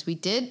time, because we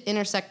did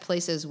intersect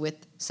places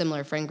with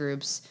similar friend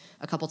groups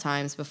a couple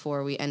times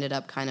before we ended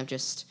up kind of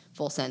just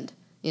full send,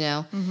 you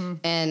know? Mm-hmm.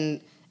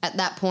 And at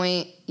that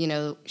point, you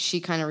know, she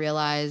kind of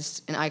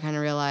realized, and I kind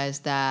of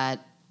realized that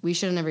we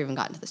should have never even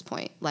gotten to this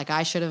point. Like,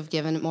 I should have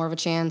given it more of a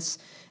chance,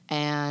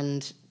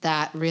 and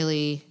that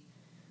really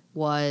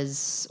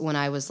was when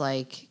I was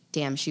like,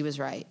 damn, she was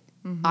right.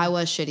 Mm-hmm. I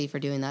was shitty for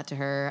doing that to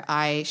her.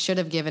 I should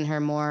have given her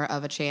more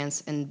of a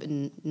chance and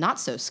been not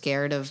so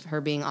scared of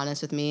her being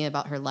honest with me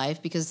about her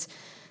life, because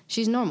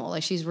she's normal,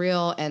 like, she's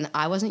real, and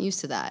I wasn't used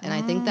to that. And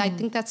I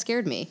think that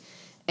scared me.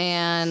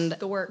 And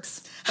The Works.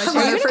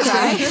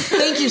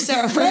 Thank you,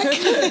 Sarah Frick.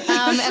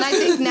 and I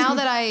think now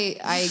that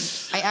I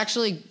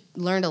actually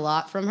learned a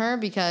lot from her,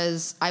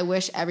 because I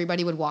wish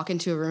everybody would walk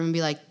into a room and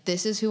be like,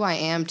 this is who I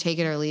am, take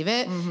it or leave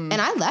it. Mm-hmm.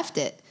 And I left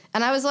it.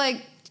 And I was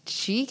like,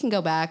 she can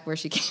go back where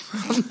she came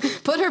from.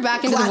 Put her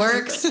back into the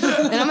Works. And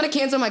I'm going to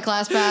cancel my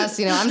class pass.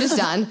 You know, I'm just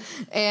done.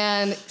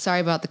 And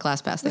sorry about the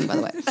class pass thing, by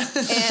the way.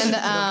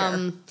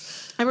 And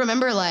I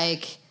remember,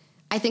 like,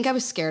 I think I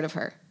was scared of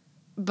her,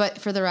 but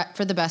for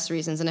the best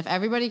reasons. And if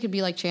everybody could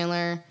be like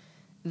Chandler,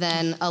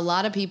 then a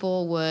lot of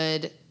people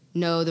would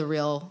know the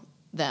real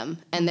them,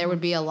 and there would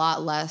be a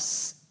lot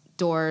less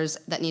doors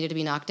that needed to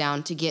be knocked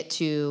down to get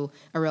to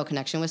a real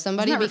connection with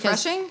somebody. Isn't that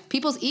because refreshing?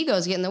 people's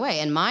egos get in the way,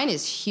 and mine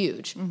is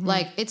huge.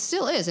 Like, it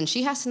still is, and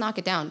she has to knock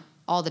it down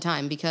all the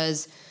time,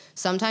 because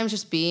sometimes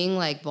just being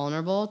like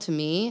vulnerable to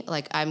me,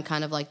 like I'm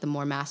kind of like the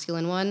more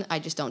masculine one, I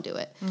just don't do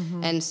it.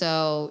 And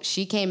so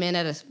she came in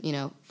at a,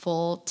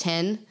 full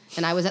 10,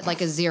 and I was at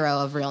like a 0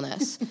 of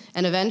realness.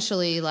 And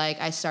eventually, like,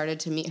 I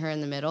started to meet her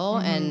in the middle,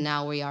 and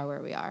now we are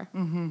where we are.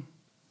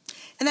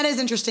 And that is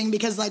interesting,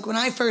 because like when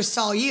I first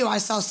saw you, I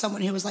saw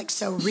someone who was like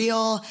so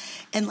real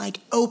and like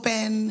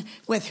open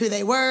with who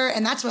they were.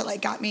 And that's what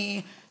like got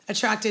me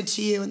attracted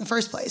to you in the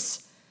first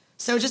place.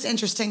 So just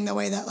interesting the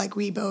way that like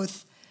we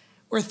both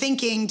were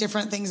thinking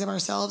different things of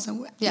ourselves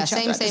and Yeah, each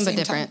other same, at the same, but same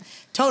different. time.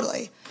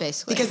 Totally.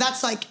 Basically. Because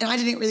that's like, and I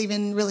didn't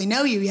even really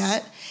know you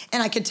yet.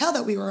 And I could tell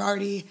that we were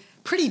already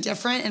pretty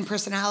different in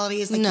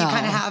personalities. Like you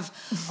kind of have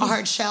a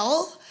hard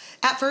shell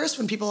at first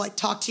when people like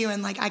talk to you,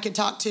 and like I could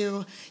talk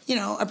to,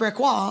 a brick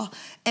wall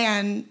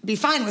and be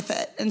fine with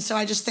it. And so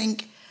I just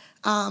think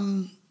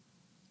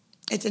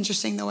it's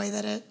interesting the way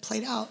that it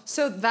played out.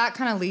 So that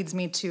kind of leads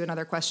me to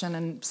another question,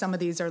 and some of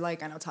these are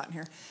like, I know it's hot in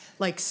here,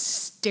 like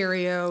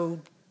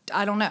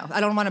I don't know. I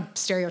don't want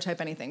to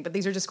stereotype anything, but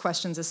these are just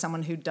questions as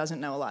someone who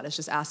doesn't know a lot is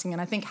just asking.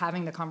 And I think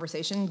having the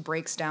conversation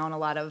breaks down a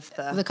lot of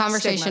the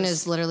conversation stigmas.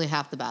 is literally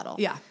half the battle.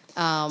 Yeah.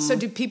 So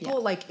do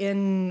people like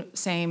in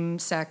same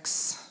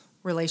sex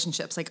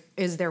relationships, like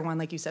is there one,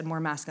 like you said, more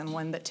masculine,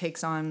 one that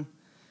takes on?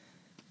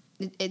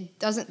 There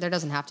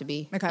doesn't have to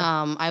be. Okay.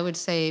 I would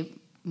say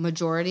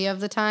majority of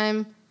the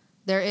time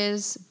there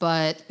is,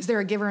 but. Is there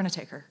a giver and a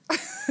taker?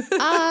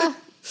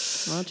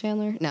 Well,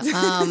 Chandler, no.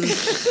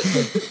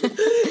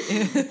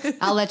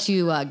 I'll let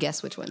you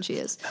guess which one she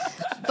is.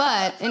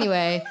 But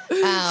anyway,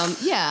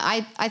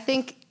 I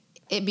think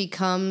it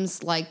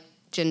becomes like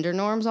gender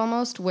norms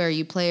almost, where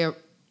you play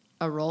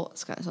a role.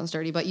 It kind of sounds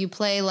dirty, but you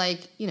play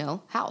like,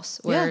 house,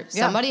 where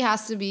somebody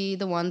has to be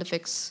the one to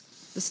fix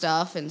the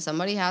stuff, and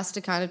somebody has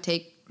to kind of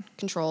take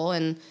control,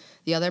 and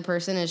the other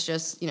person is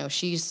just,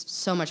 she's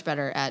so much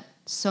better at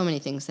so many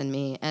things than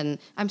me, and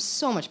I'm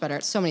so much better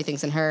at so many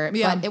things than her,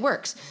 but it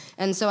works.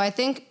 And so I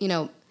think,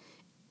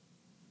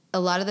 a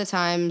lot of the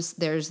times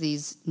there's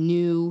these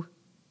new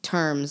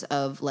terms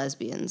of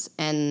lesbians,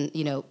 and,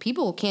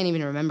 people can't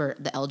even remember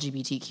the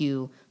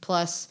LGBTQ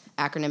plus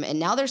acronym, and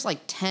now there's like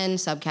 10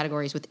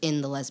 subcategories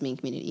within the lesbian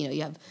community.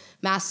 You have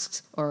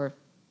masks or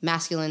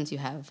masculines, you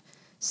have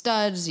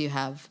studs, you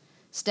have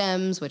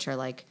stems, which are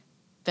like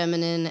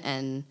feminine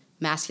and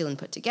masculine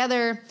put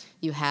together.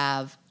 You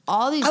have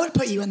all these. I would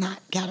put you in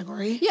that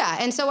category. Yeah,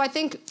 and so I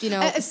think,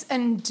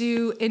 And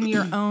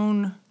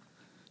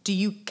do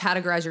you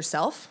categorize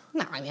yourself?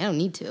 No, I mean, I don't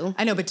need to.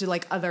 I know, but do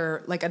like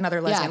another, like another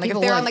lesbian, like if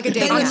people they're would. on like a date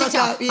They would on look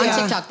TikTok, up, yeah. on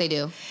TikTok they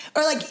do.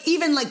 Or like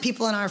even like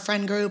people in our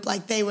friend group,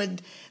 like they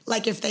would,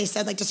 like if they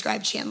said like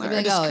describe Chandler They'd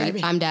or be like, describe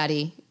me. I'm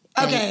daddy.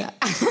 Okay.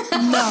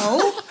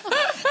 No,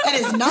 that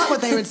is not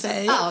what they would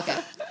say. Oh, okay.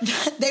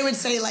 They would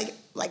say like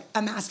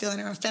a masculine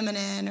or a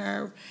feminine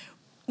or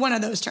one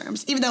of those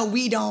terms, even though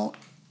we don't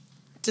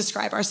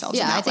describe ourselves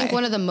in that I think way.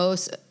 one of the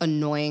most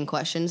annoying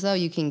questions though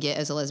you can get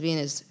as a lesbian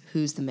is,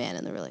 who's the man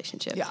in the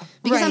relationship? Yeah.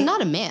 Because Right. I'm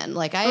not a man.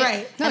 Like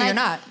Right. No, you're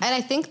not. And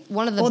I think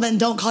one of the Well, then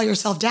don't call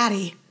yourself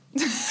daddy.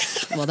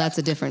 Well, that's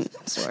a different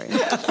story.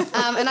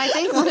 And I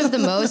think one of the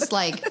most,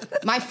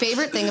 my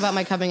favorite thing about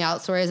my coming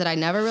out story is that I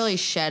never really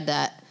shed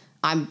that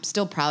I'm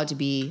still proud to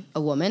be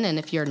a woman. And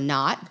if you're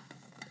not,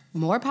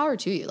 more power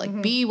to you.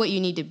 Be what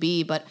you need to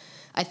be. But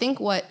I think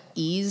what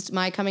eased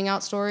my coming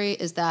out story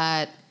is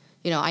that,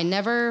 I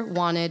never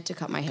wanted to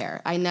cut my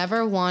hair. I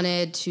never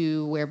wanted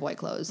to wear boy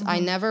clothes. I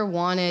never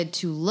wanted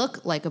to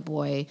look like a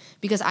boy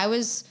because I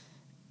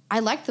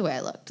liked the way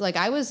I looked.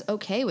 I was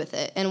okay with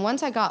it. And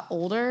once I got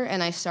older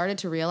and I started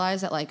to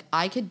realize that,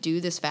 I could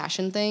do this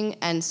fashion thing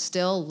and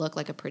still look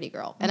like a pretty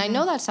girl. And I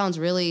know that sounds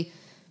really,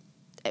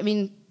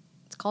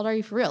 it's called Are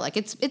You For Real?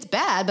 It's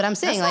bad, but I'm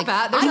saying, That's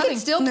not bad. There's I nothing- can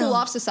still pull No.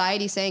 off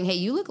society saying, hey,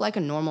 you look like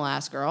a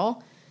normal-ass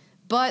girl.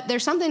 But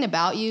there's something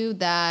about you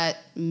that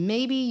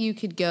maybe you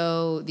could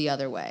go the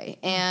other way.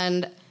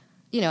 And,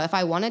 if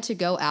I wanted to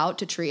go out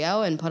to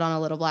Trio and put on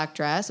a little black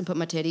dress and put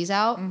my titties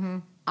out,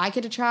 I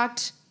could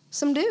attract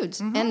some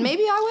dudes. And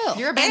maybe I will.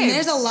 You're a babe. And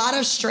there's a lot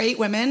of straight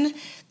women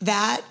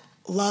that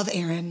love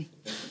Aaron.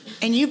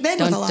 And you've been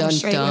with a lot of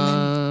straight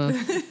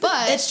women.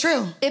 But It's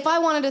true. if I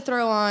wanted to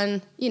throw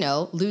on,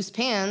 loose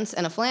pants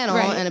and a flannel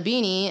Right. and a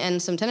beanie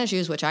and some tennis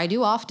shoes, which I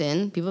do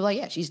often, people are like,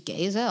 yeah, she's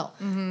gay as hell.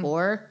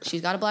 Or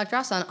she's got a black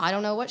dress on. I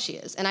don't know what she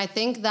is. And I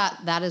think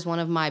that is one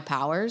of my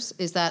powers,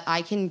 is that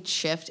I can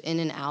shift in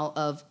and out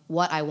of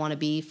what I want to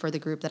be for the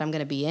group that I'm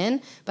going to be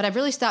in. But I've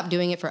really stopped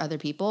doing it for other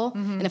people.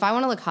 And if I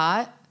want to look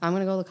hot, I'm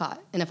going to go look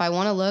hot. And if I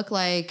want to look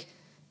like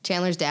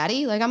Chandler's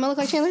daddy, I'm going to look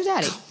like Chandler's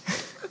daddy.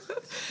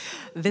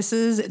 This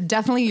is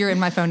definitely you're in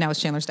my phone now with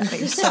Chandler's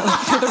daddy. So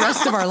for the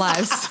rest of our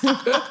lives.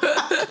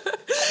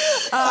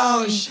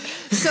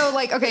 So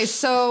okay.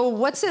 So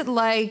what's it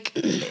like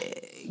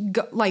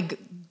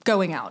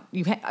going out.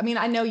 I mean,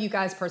 I know you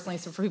guys personally,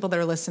 so for people that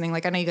are listening,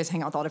 like I know you guys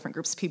hang out with all different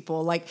groups of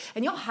people, like,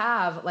 and you'll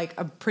have like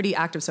a pretty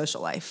active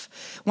social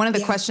life. One of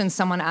the questions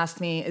someone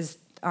asked me is,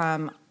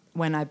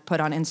 when I put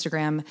on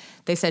Instagram,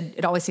 they said,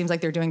 it always seems like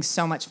they're doing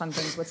so much fun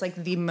things. What's like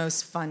the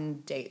most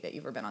fun date that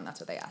you've ever been on? That's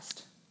what they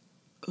asked.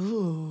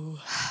 Ooh.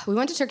 We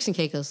went to Turks and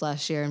Caicos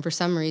last year, and for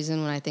some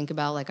reason, when I think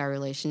about like our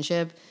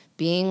relationship,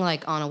 being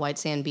like on a white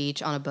sand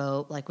beach on a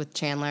boat, like with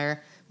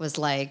Chandler, was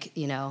like,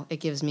 you know,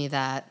 it gives me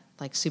that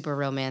like super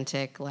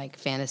romantic, like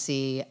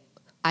fantasy.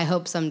 I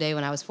hope someday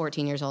when I was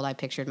 14 years old, I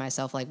pictured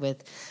myself like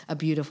with a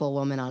beautiful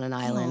woman on an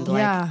island,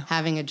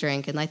 having a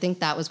drink. And I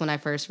think that was when I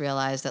first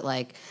realized that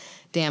like,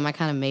 damn, I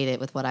kind of made it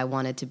with what I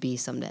wanted to be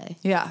someday.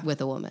 Yeah. With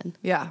a woman.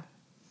 Yeah.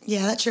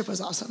 Yeah, that trip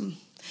was awesome.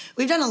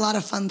 We've done a lot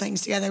of fun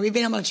things together. We've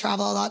been able to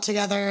travel a lot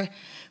together.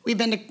 We've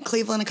been to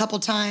Cleveland a couple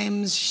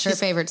times. Her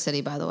favorite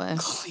city, by the way.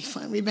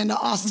 Cleveland. We've been to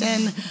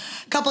Austin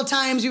a couple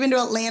times. We've been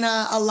to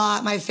Atlanta a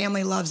lot. My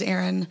family loves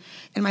Aaron,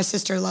 and my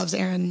sister loves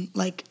Aaron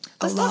like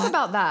a lot. Let's talk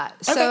about that.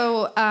 Okay.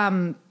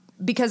 So,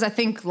 because I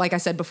think, like I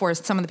said before,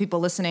 some of the people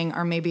listening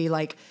are maybe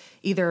like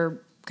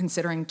either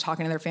considering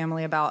talking to their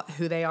family about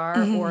who they are,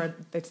 or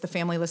it's the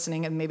family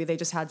listening and maybe they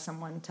just had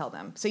someone tell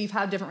them. So you've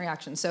had different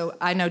reactions. So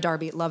I know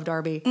Darby, love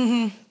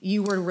Darby.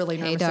 You were really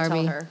nervous to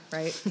tell her,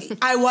 right?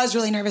 I was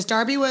really nervous.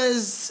 Darby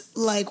was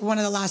like one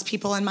of the last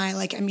people in my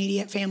like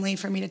immediate family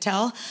for me to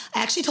tell.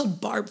 I actually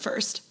told Barb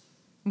first.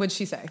 What'd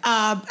she say?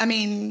 I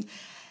mean,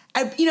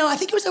 I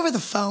think it was over the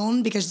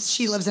phone because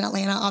she lives in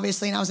Atlanta,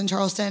 obviously, and I was in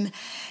Charleston.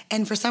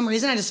 And for some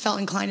reason, I just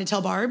felt inclined to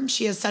tell Barb.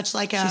 She is such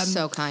like a... She's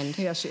so kind.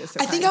 Yeah, she is so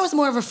kind. I think I was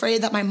more of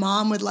afraid that my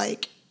mom would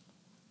like,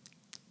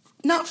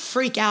 not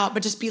freak out,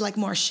 but just be like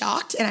more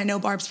shocked. And I know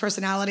Barb's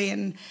personality,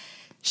 and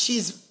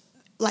she's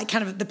like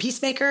kind of the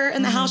peacemaker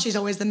in the house. She's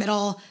always the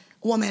middle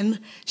woman.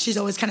 She's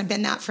always kind of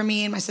been that for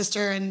me and my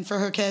sister and for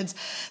her kids.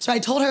 So I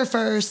told her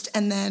first,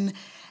 and then...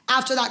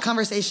 after that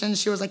conversation,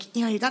 she was like,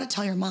 you got to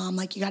tell your mom.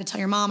 Like, you got to tell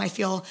your mom. I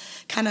feel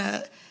kind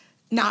of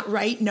not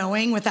right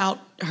knowing without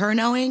her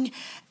knowing.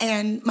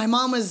 And my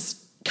mom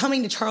was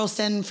coming to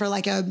Charleston for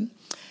like a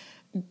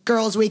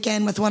girls'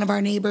 weekend with one of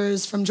our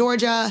neighbors from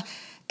Georgia.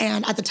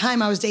 And at the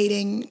time I was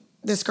dating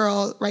this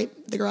girl, right?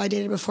 The girl I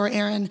dated before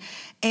Aaron.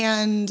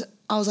 And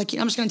I was like,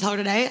 I'm just going to tell her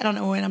today. I don't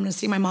know when I'm going to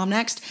see my mom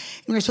next.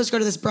 And we were supposed to go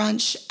to this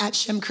brunch at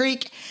Shem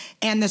Creek.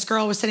 And this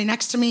girl was sitting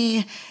next to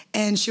me.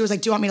 And she was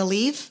like, do you want me to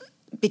leave?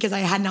 Because I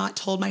had not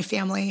told my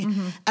family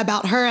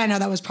about her. I know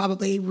that was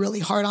probably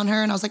really hard on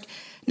her. And I was like,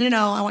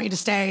 no, I want you to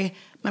stay.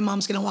 My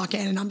mom's going to walk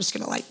in and I'm just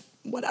going to like,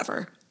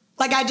 whatever.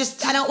 Like, I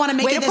don't want to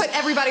make it this... Way to put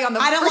everybody on the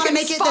I don't want to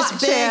make it this big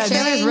thing.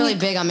 Chandler's really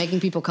big on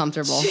making people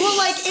comfortable. Well,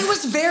 like, it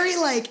was very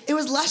like, it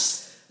was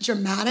less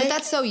dramatic. But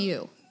that's so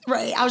you.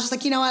 Right. I was just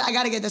like, you know what? I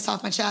got to get this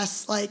off my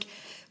chest. Like,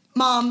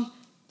 Mom,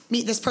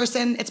 meet this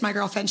person. It's my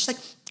girlfriend. She's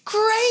like,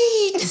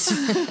 great.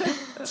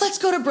 Let's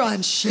go to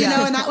brunch. You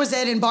know, and that was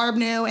it. And Barb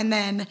knew. And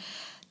then...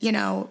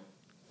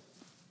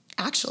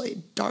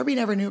 actually, Darby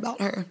never knew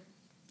about her.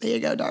 There you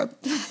go, Darb.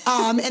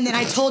 And then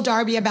I told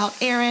Darby about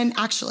Aaron.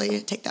 Actually,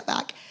 take that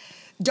back.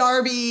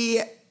 Darby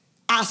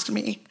asked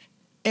me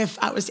if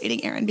I was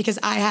dating Aaron because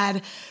I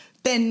had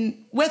been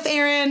with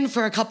Aaron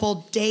for a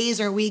couple days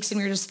or weeks, and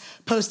we were just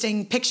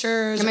posting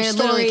pictures or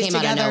stories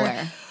together. Out of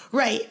nowhere.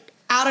 Right,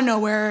 out of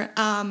nowhere.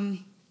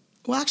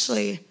 Well,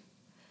 actually,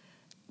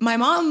 my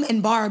mom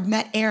and Barb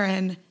met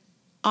Aaron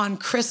on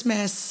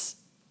Christmas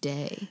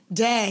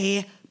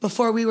Day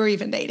before we were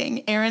even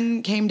dating.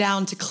 Aaron came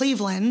down to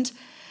Cleveland,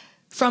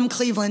 from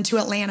Cleveland to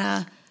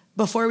Atlanta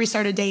before we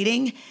started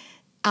dating.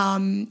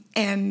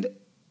 And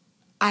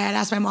I had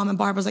asked my mom and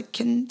Barb, I was like,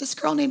 can this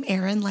girl named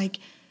Aaron like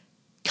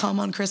come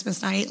on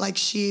Christmas night? Like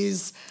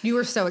You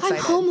were so excited.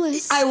 I'm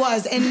homeless. I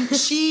was. And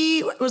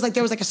she was like,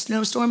 there was like a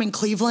snowstorm in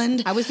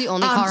Cleveland. I was the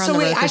only car on the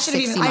road for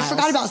 60 miles. I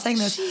forgot about saying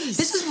this. Jeez.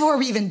 This is before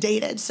we even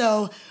dated.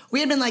 So we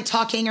had been like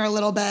talking a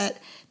little bit.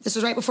 This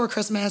was right before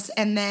Christmas.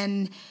 And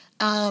then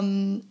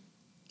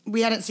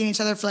we hadn't seen each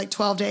other for like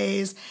 12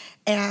 days.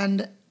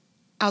 And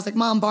I was like,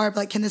 Mom, Barb,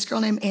 like, can this girl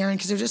named Aaron,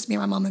 because it was just me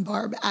and my mom and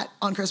Barb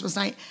on Christmas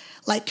night,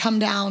 like come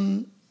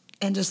down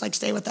and just like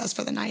stay with us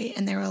for the night?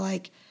 And they were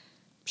like,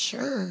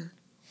 sure.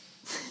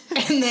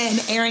 And then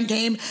Aaron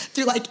came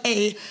through like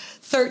a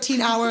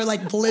 13-hour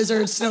like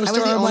blizzard snowstorm.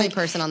 I was the only like,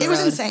 person on the road. It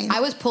was insane. I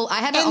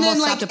had to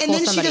almost stop to pull somebody out.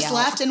 And then she just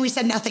left and we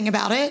said nothing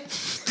about it.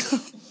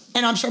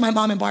 And I'm sure my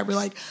mom and Barb were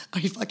like, are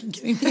you fucking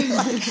kidding me?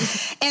 Like,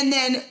 and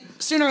then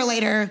sooner or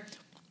later,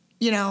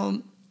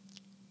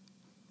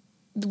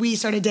 we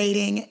started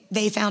dating.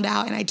 They found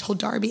out, and I told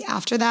Darby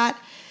after that.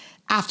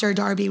 After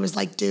Darby was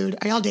like, dude,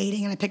 are y'all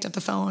dating? And I picked up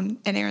the phone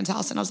in Aaron's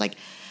house, and I was like,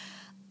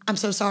 I'm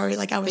so sorry.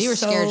 Like, I was so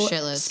scared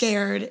shitless.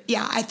 Scared.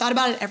 Yeah, I thought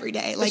about it every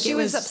day. Like, she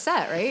was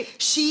upset, right?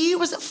 She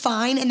was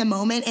fine in the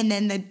moment, and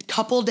then the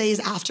couple days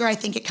after, I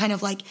think it kind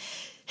of like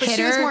hit her.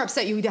 She was more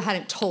upset you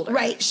hadn't told her.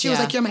 Right. She was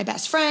like, you're my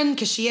best friend,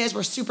 because she is.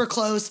 We're super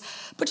close.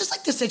 But just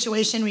like the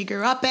situation we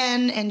grew up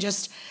in, and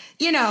just,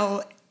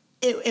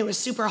 it was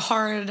super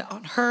hard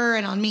on her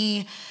and on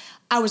me.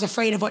 I was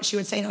afraid of what she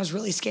would say, and I was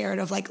really scared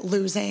of like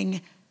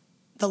losing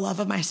the love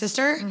of my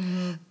sister.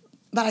 Mm-hmm.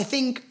 But I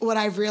think what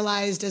I've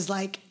realized is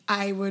like,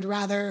 I would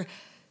rather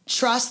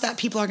trust that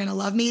people are going to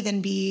love me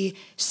than be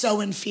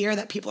so in fear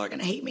that people are going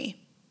to hate me.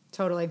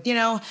 Totally. You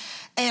know?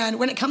 And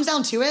when it comes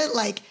down to it,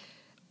 like,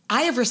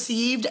 I have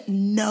received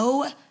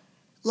no,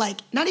 like,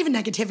 not even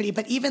negativity,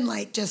 but even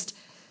like just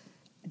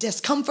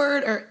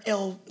discomfort or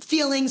ill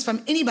feelings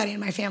from anybody in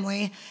my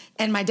family.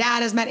 And my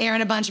dad has met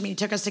Aaron a bunch. I mean, he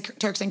took us to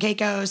Turks and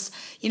Caicos.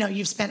 You know,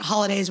 you've spent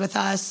holidays with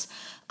us,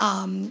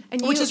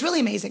 which is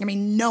really amazing. I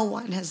mean, no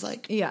one has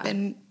like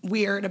been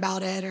weird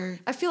about it. Or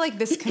I feel like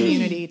this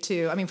community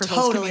too. I mean, first of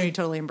all, this community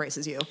totally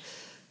embraces you.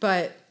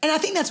 And I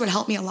think that's what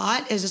helped me a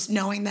lot is just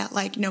knowing that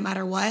like no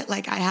matter what,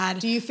 like I had.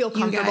 Do you feel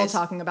comfortable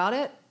talking about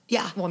it?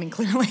 Yeah. Well, I mean,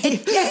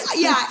 clearly.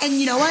 Yeah. And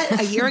you know what?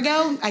 A year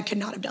ago, I could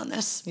not have done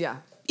this. Yeah.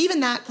 Even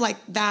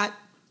that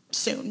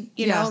soon,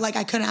 you know, like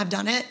I couldn't have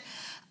done it.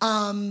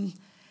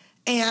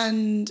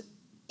 And,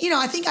 you know,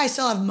 I think I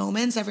still have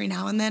moments every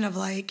now and then of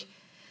like,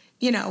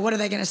 you know, what are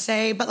they going to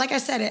say? But like I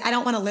said, I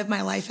don't want to live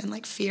my life in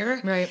like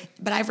fear. Right.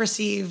 But I've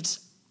received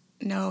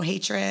no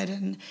hatred.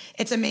 And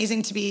it's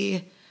amazing to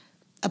be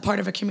a part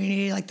of a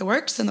community like The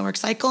Works and The Work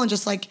Cycle and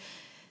just like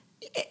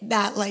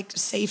that like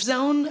safe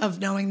zone of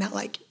knowing that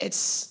like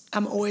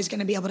I'm always going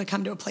to be able to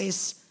come to a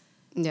place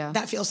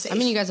that feels safe. I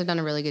mean, you guys have done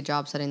a really good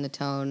job setting the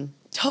tone.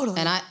 Totally.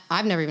 And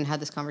I've never even had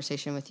this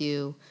conversation with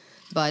you,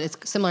 but it's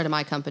similar to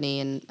my company,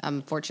 and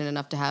I'm fortunate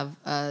enough to have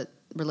a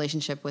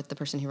relationship with the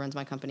person who runs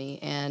my company.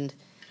 And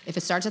if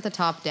it starts at the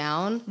top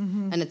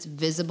down and it's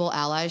visible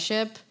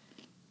allyship,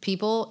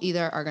 people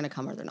either are going to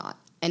come or they're not.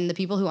 And the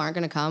people who aren't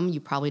going to come, you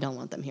probably don't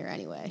want them here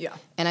anyway. Yeah.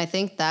 And I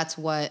think that's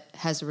what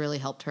has really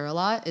helped her a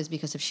lot is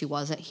because if she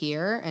wasn't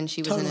here and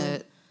she was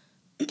in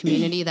a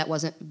community that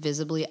wasn't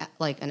visibly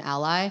like an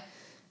ally,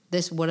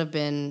 this would have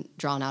been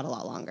drawn out a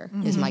lot longer,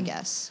 is my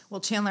guess.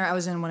 Well, Chandler, I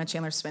was in one of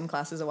Chandler's spin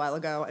classes a while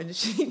ago, and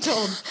she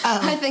told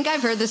I think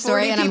I've heard this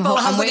story, and I'm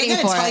waiting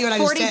for it.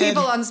 40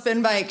 people on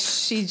spin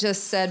bikes. She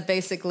just said,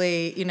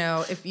 basically, you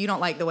know, if you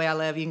don't like the way I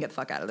live, you can get the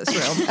fuck out of this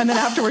room. And then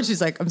afterwards,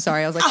 she's like, I'm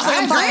sorry. I was like,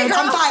 I'm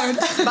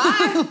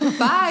fired.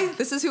 Bye.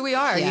 This is who we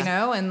are, you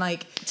know? And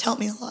like... It's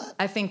helped me a lot.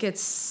 I think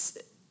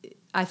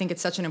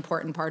it's such an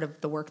important part of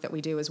the work that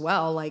we do as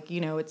well. Like, you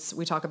know,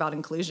 we talk about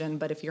inclusion,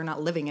 but if you're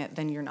not living it,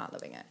 then you're not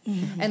living it.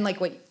 Mm-hmm. And like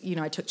what, you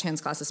know, I took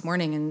Chan's class this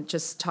morning and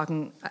just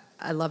talking,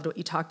 I loved what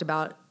you talked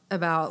about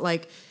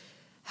like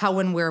how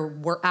when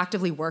we're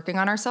actively working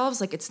on ourselves,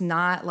 like it's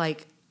not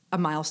like a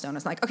milestone.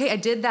 It's like, okay, I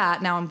did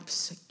that. Now I'm,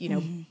 you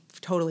know,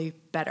 totally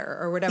better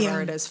or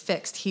whatever it is,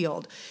 fixed,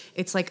 healed.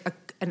 It's like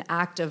an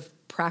act of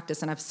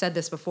practice. And I've said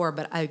this before,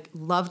 but I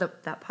love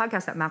that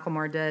podcast that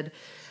Macklemore did,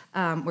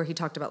 where he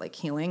talked about like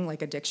healing,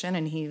 like addiction.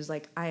 And he was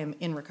like, I am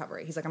in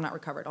recovery. He's like, I'm not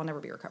recovered. I'll never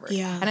be recovered.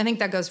 Yeah. And I think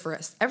that goes for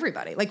us,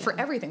 everybody, like for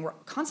everything, we're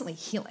constantly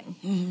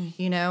healing,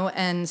 you know?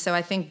 And so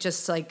I think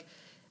just like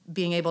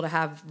being able to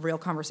have real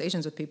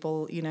conversations with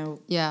people, you know,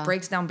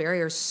 breaks down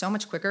barriers so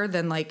much quicker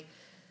than like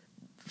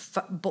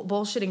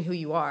bullshitting who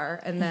you are.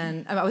 And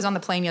then I was on the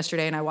plane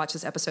yesterday and I watched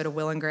this episode of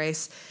Will and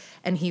Grace,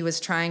 and he was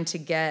trying to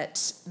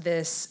get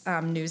this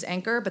news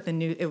anchor, but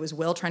it was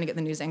Will trying to get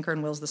the news anchor,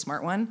 and Will's the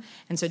smart one.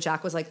 And so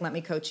Jack was like, let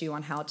me coach you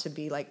on how to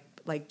be like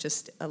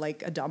just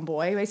like a dumb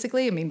boy,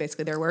 basically. I mean,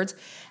 basically their words.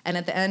 And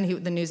at the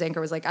end, the news anchor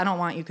was like, I don't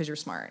want you because you're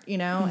smart, you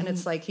know? And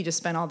it's like, he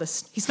spent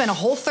a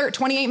whole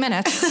 28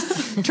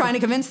 minutes trying to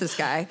convince this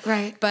guy.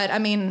 Right. But I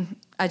mean,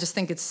 I just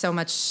think it's so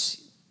much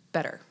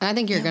better. And I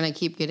think you're going to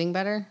keep getting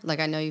better. Like,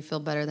 I know you feel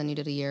better than you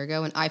did a year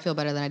ago, and I feel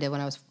better than I did when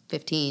I was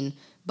 15.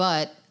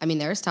 But, I mean,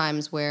 there's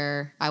times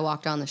where I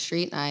walk down the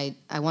street and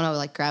I want to,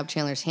 like, grab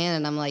Chandler's hand,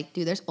 and I'm like,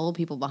 dude, there's old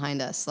people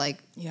behind us. Like,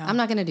 I'm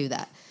not going to do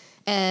that.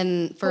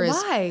 And for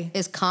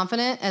as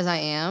confident as I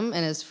am,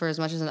 and for as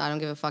much as I don't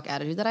give a fuck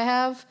attitude that I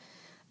have,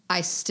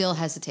 I still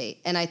hesitate.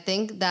 And I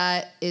think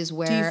that is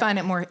where... Do you find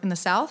it more in the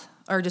South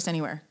or just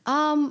anywhere?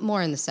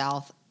 More in the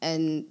South.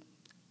 And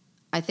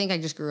I think I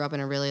just grew up in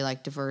a really,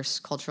 like, diverse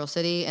cultural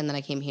city, and then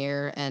I came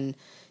here, and,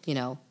 you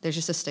know, there's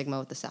just a stigma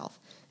with the South.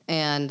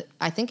 And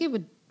I think it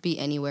would be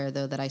anywhere,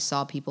 though, that I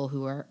saw people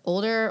who were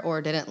older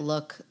or didn't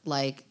look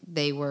like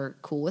they were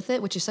cool with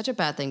it, which is such a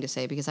bad thing to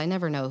say because I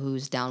never know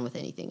who's down with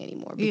anything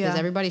anymore because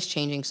everybody's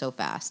changing so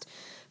fast.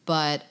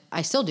 But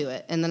I still do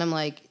it. And then I'm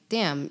like,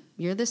 damn,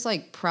 you're this,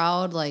 like,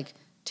 proud, like,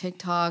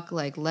 TikTok,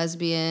 like,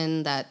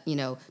 lesbian that, you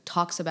know,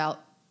 talks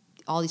about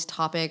all these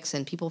topics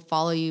and people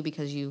follow you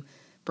because you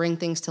bring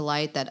things to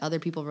light that other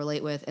people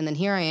relate with. And then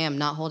here I am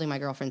not holding my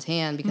girlfriend's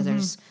hand because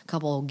there's a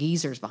couple of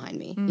geezers behind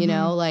me, you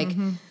know? Like,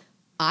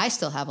 I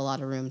still have a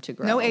lot of room to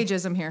grow. No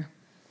ageism here.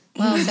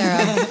 Well,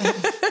 Sarah.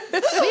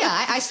 But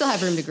yeah, I still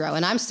have room to grow.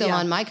 And I'm still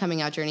on my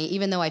coming out journey,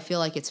 even though I feel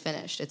like it's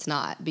finished. It's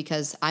not,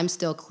 because I'm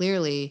still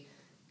clearly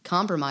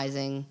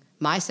compromising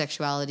my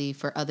sexuality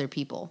for other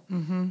people.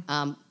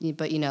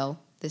 But, you know,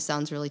 this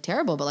sounds really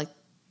terrible, but, like,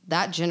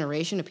 that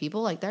generation of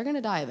people, like, they're going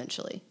to die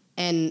eventually.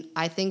 And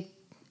I think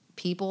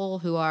people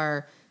who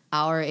are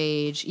our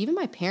age, even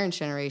my parents'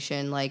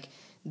 generation, like,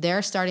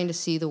 they're starting to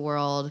see the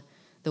world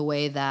the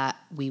way that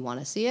we want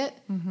to see it.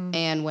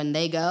 And when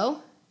they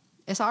go,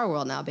 it's our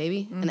world now,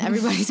 baby. And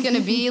everybody's going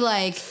to be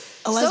like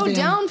so lesbian.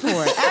 down for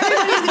it.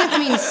 Everybody's going to, I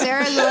mean,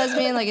 Sarah's a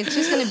lesbian. Like, it's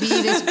just going to be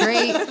this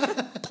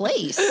great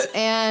place.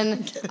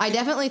 And I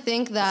definitely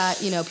think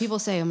that, you know, people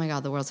say, oh my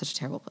God, the world's such a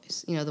terrible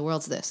place. You know, the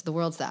world's this, the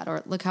world's that.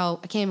 Or look how,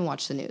 I can't even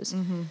watch the news.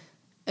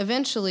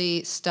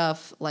 Eventually,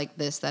 stuff like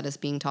this that is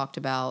being talked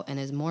about and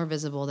is more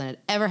visible than it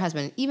ever has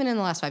been, even in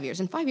the last 5 years.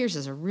 And 5 years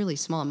is a really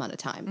small amount of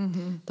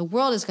time. The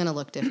world is going to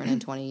look different in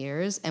 20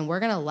 years. And we're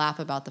going to laugh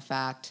about the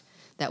fact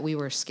that we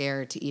were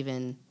scared to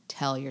even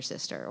tell your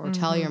sister or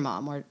tell your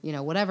mom or, you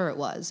know, whatever it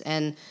was.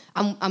 And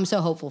I'm so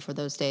hopeful for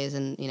those days.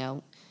 And, you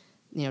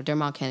know,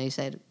 Dermot Kennedy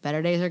said,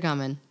 better days are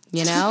coming,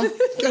 you know?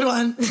 Good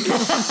one.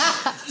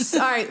 All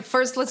right,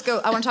 first let's go.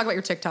 I want to talk about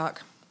your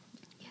TikTok.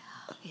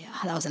 Yeah,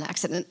 that was an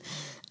accident.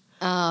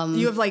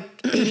 You have like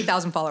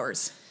 80,000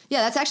 followers.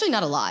 Yeah, that's actually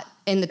not a lot.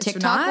 In the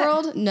TikTok not?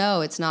 world,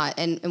 no, it's not.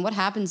 And what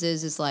happens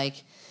is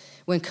like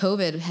when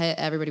COVID hit,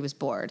 everybody was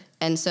bored.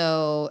 And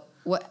so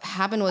what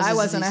happened was... I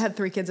wasn't. I had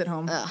 3 kids at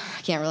home. I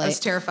can't relate. I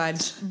was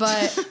terrified.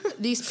 But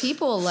these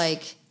people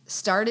like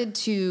started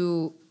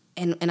to...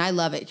 And I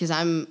love it because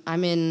I'm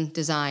in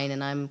design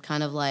and I'm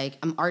kind of like...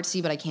 I'm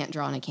artsy, but I can't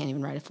draw and I can't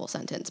even write a full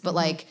sentence. But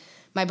like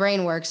my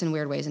brain works in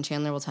weird ways, and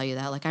Chandler will tell you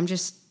that. Like I'm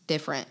just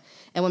different.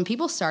 And when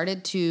people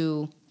started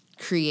to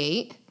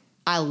create,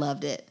 I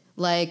loved it.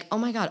 Like, oh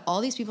my God,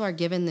 all these people are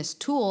given this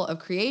tool of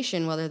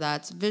creation, whether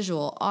that's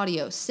visual,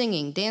 audio,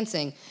 singing,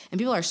 dancing, and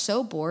people are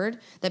so bored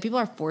that people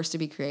are forced to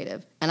be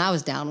creative. And I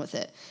was down with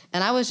it.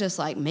 And I was just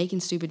like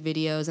making stupid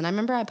videos. And I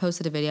remember I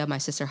posted a video of my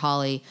sister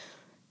Holly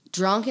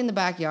drunk in the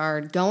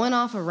backyard, going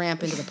off a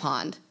ramp into the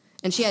pond.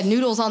 And she had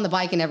noodles on the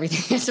bike and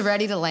everything. It's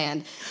ready to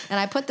land. And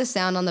I put the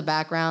sound on the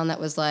background that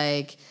was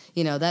like,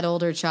 you know, that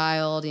older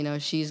child, you know,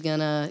 she's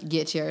gonna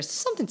get you or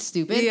something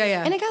stupid.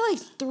 Yeah. And it got like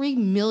 3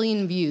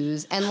 million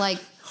views. And like,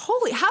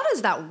 Holy, how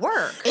does that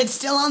work? It's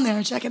still on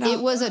there. Check it out. it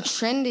was a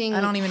trending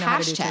I don't even know how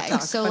to do hashtag.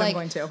 TikTok, So but I'm like,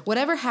 going to.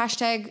 whatever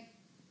hashtag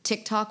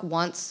TikTok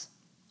wants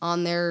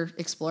on their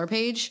Explore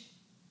page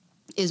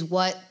is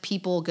what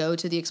people go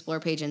to the Explore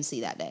page and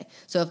see that day.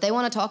 So if they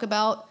want to talk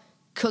about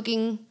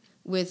cooking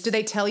with... Do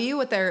they tell you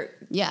what they're...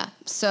 Yeah.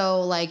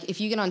 So like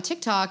if you get on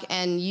TikTok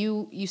and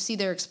you see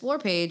their Explore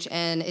page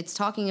and it's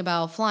talking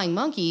about flying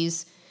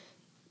monkeys,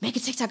 make a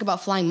TikTok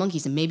about flying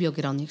monkeys and maybe you'll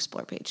get on the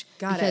Explore page.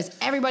 Got because it.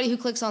 everybody who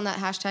clicks on that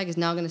hashtag is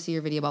now going to see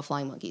your video about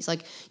flying monkeys.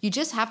 Like you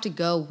just have to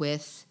go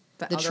with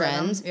the algorithm,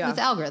 trends, yeah. with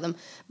the algorithm.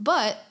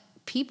 But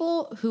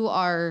people who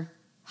are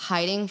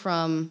hiding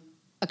from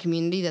a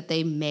community that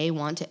they may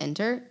want to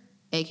enter,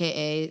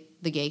 AKA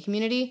the gay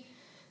community,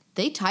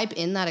 they type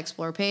in that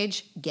Explore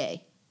page,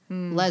 gay.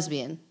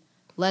 Lesbian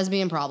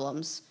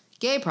problems,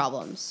 gay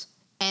problems.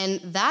 And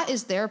that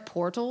is their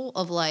portal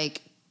of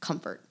like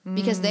comfort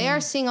because they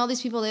are seeing all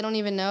these people they don't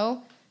even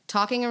know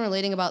talking and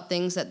relating about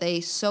things that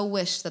they so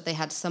wish that they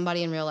had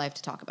somebody in real life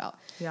to talk about.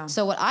 Yeah.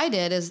 So what I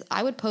did is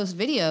I would post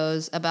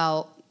videos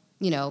about,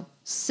 you know,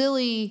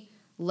 silly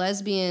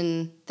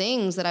lesbian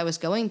things that I was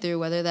going through,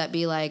 whether that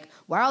be like,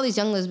 why are all these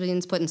young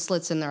lesbians putting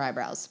slits in their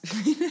eyebrows?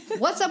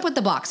 What's up with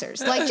the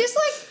boxers? Like, just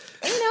like,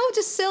 you know,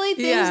 just silly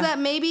things Yeah. that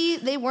maybe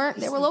they were a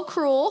little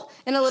cruel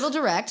and a little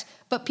direct,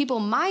 but people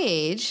my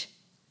age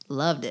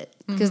loved it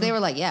because they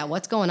were like, yeah,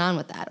 what's going on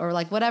with that? Or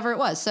like whatever it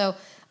was. So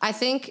I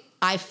think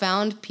I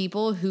found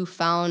people who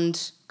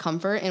found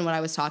comfort in what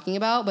I was talking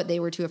about, but they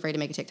were too afraid to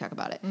make a TikTok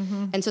about it.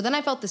 And so then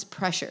I felt this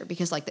pressure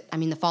because like,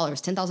 the followers,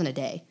 10,000 a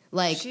day.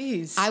 Like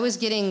Jeez. I was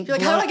getting, You're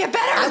like, how do I get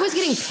better? I was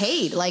getting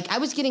paid. Like I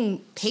was getting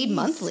paid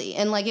monthly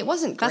and like, it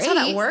wasn't great. That's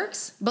how that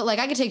works? But like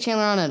I could take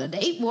Chandler on a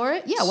date for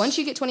it. Yeah. Once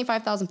you get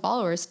 25,000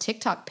 followers,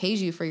 TikTok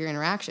pays you for your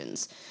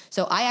interactions.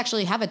 So I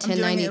actually have a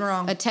doing it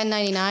wrong.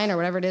 1099 or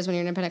whatever it is when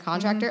you're an independent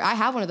contractor. I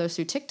have one of those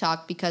through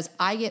TikTok because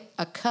I get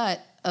a cut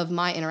of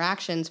my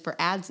interactions for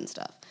ads and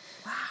stuff.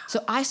 Wow.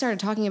 So I started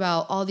talking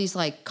about all these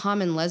like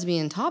common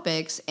lesbian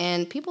topics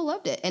and people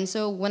loved it. And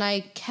so when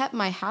I kept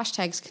my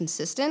hashtags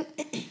consistent,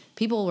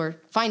 people were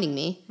finding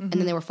me and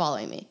then they were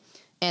following me.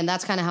 And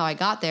that's kind of how I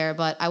got there.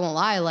 But I won't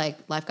lie, like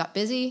life got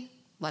busy,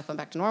 life went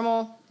back to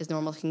normal, as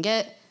normal as can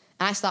get,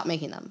 and I stopped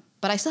making them.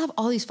 But I still have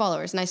all these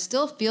followers, and I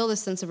still feel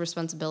this sense of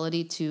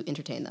responsibility to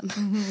entertain them.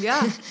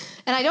 Yeah.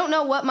 And I don't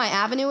know what my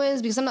avenue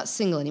is because I'm not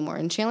single anymore.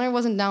 And Chandler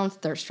wasn't down with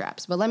thirst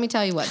traps. But let me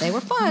tell you what, they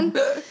were fun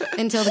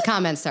until the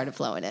comments started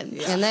flowing in.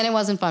 Yeah. And then it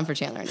wasn't fun for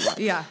Chandler anymore.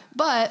 Yeah.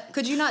 But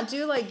Could you not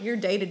do like your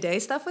day-to-day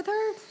stuff with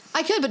her?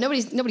 I could, but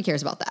nobody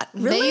cares about that.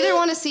 Really? They either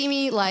want to see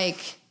me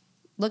like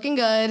looking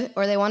good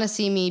or they want to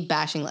see me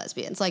bashing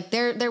lesbians. Like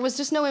there was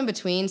just no in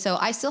between. So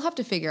I still have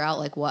to figure out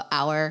like what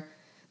our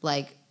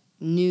like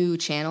new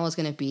channel is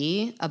going to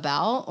be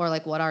about or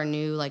like what our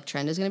new like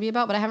trend is going to be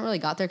about. But I haven't really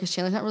got there because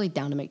Chandler's not really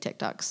down to make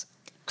TikToks.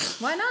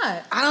 Why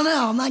not? I don't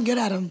know. I'm not good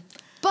at them.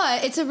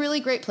 But it's a really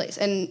great place.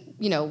 And,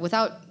 you know,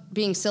 without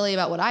being silly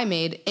about what I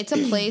made, it's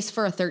a place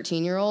for a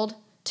 13-year-old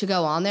to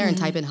go on there and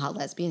type in hot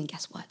lesbian. And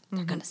guess what?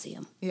 They're going to see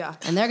them. Yeah.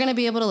 And they're going to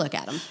be able to look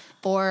at them.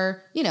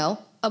 Or, you know,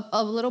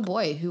 a little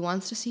boy who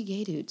wants to see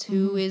gay dudes,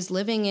 who is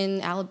living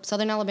in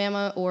Southern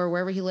Alabama or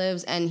wherever he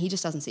lives, and he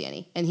just doesn't see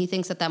any. And he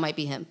thinks that might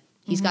be him.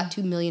 He's got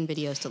 2 million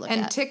videos to look at.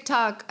 And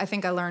TikTok, I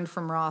think I learned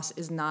from Ross,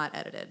 is not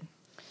edited.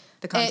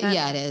 The content?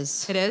 Yeah, it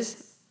is. It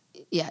is?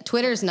 Yeah,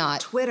 Twitter's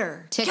not.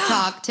 Twitter.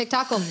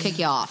 TikTok will kick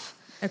you off.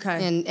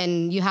 Okay.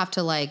 And you have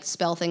to like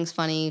spell things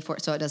funny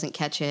so it doesn't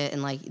catch it,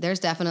 and like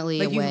there's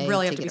definitely a way you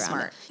really have to to be get around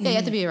smart. it. Yeah, you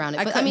have to be around it.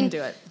 I But couldn't I mean,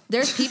 do it.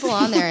 There's people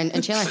on there,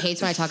 and Chandler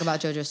hates when I talk about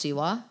JoJo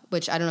Siwa,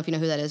 which I don't know if you know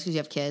who that is because you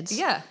have kids.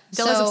 Yeah.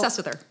 Dilla's obsessed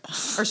with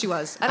her. Or she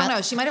was. I don't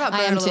know. She might have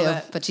outgrown I am it a little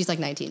too, bit. but she's like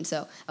 19,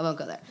 so I won't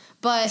go there.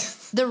 But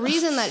the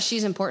reason that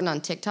she's important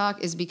on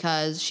TikTok is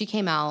because she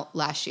came out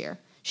last year.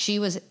 She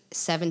was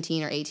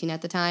 17 or 18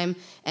 at the time,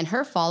 and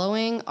her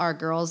following are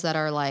girls that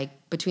are like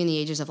between the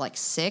ages of like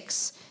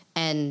 6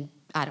 and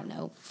I don't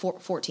know,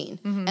 14.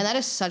 And that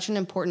is such an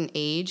important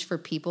age for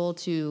people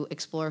to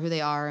explore who they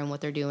are and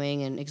what they're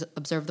doing and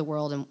observe the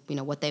world and, you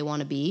know, what they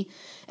want to be.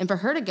 And for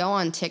her to go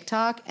on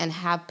TikTok and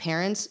have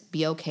parents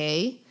be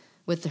okay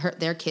with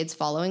their kids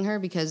following her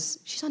because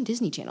she's on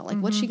Disney Channel. Like,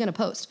 what's she going to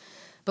post?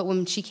 But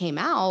when she came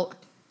out,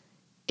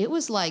 it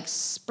was like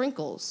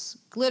sprinkles,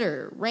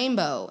 glitter,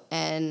 rainbow,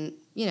 and,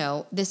 you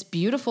know, this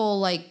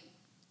beautiful, like,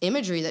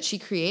 imagery that she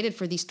created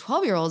for these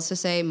 12-year-olds to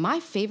say, my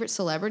favorite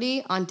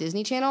celebrity on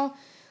Disney Channel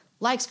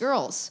likes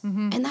girls,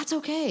 and that's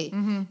okay.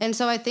 And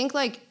so I think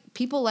like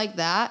people like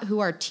that who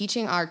are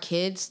teaching our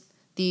kids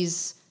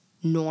these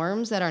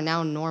norms that are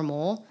now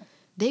normal,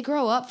 they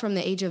grow up from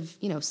the age of,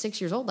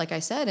 6 years old, like I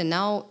said, and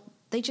now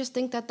they just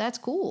think that that's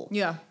cool.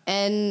 Yeah.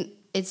 And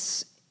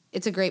it's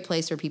a great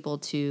place for people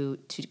to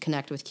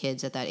connect with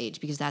kids at that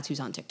age because that's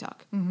who's on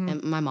TikTok.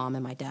 And my mom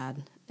and my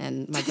dad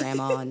and my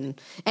grandma and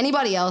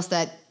anybody else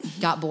that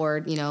got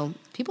bored,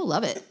 people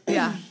love it.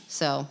 Yeah.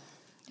 So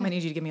I might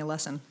need you to give me a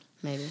lesson.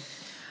 maybe. You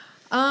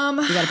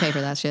got to pay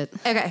for that shit.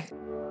 Okay.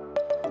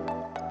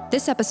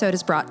 This episode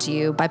is brought to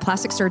you by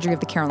Plastic Surgery of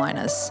the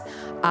Carolinas.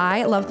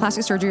 I love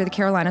Plastic Surgery of the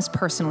Carolinas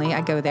personally.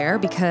 I go there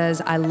because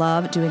I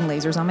love doing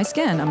lasers on my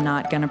skin. I'm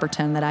not going to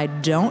pretend that I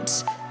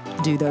don't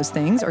do those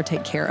things or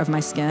take care of my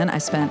skin. I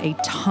spent a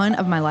ton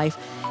of my life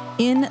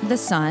in the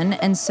sun,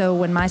 and so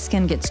when my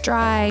skin gets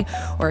dry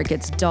or it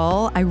gets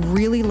dull, I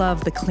really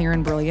love the Clear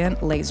and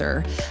Brilliant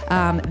laser.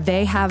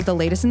 They have the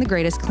latest and the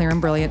greatest Clear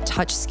and Brilliant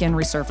touch skin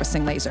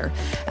resurfacing laser.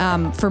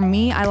 For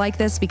me, I like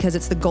this because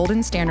it's the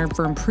golden standard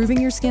for improving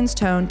your skin's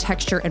tone,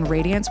 texture, and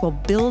radiance while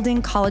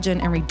building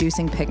collagen and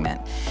reducing pigment.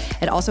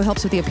 It also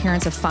helps with the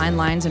appearance of fine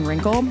lines and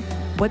wrinkle.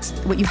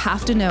 What you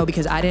have to know,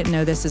 because I didn't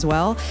know this as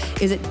well,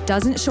 is it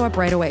doesn't show up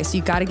right away. So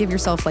you got to give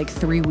yourself like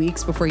 3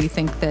 weeks before you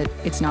think that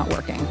it's not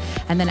working.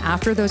 And then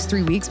after those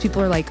 3 weeks,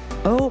 people are like,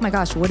 oh my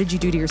gosh, what did you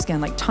do to your skin?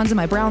 Like tons of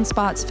my brown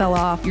spots fell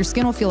off. Your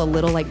skin will feel a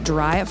little like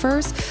dry at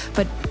first,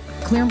 but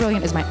Clear and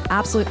Brilliant is my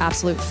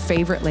absolute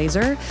favorite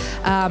laser.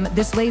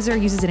 This laser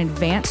uses an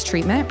advanced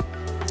treatment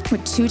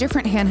with 2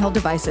 different handheld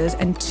devices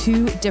and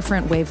 2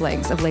 different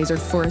wavelengths of laser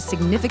for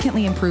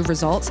significantly improved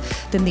results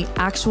than the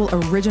actual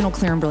original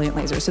Clear and Brilliant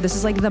laser. So this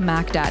is like the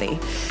Mac Daddy.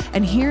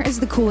 And here is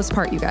the coolest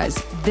part, you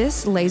guys.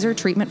 This laser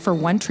treatment for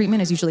one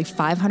treatment is usually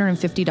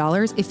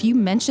 $550. If you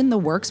mention the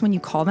works when you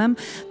call them,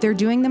 they're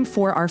doing them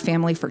for our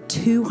family for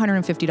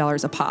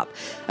 $250 a pop.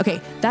 Okay,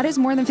 that is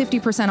more than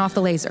 50% off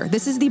the laser.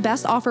 This is the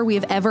best offer we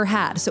have ever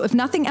had. So if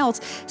nothing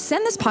else,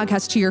 send this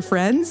podcast to your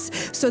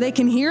friends so they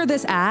can hear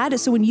this ad.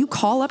 So when you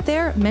call up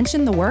there,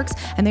 mention the works,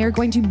 and they are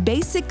going to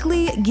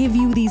basically give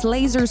you these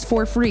lasers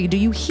for free. Do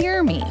you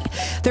hear me?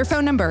 Their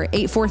phone number,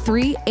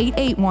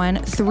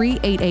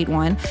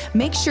 843-881-3881.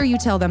 Make sure you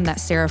tell them that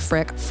Sarah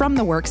Frick from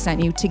The Works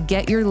sent you to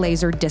get your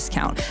laser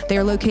discount. They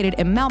are located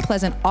in Mount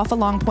Pleasant off of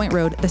Long Point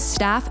Road. The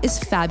staff is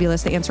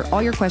fabulous. They answer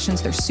all your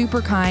questions. They're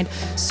super kind,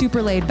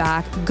 super laid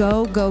back.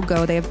 Go, go,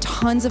 go. They have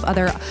tons of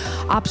other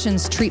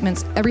options,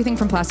 treatments, everything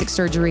from plastic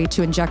surgery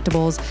to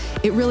injectables.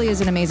 It really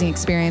is an amazing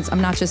experience.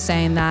 I'm not just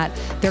saying that.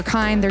 They're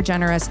kind, they're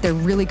generous, they're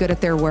really good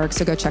at their work,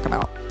 so go check them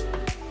out.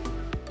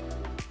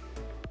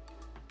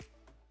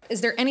 Is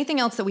there anything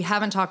else that we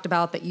haven't talked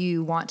about that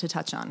you want to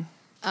touch on?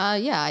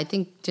 Yeah, I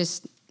think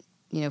just,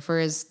 for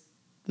as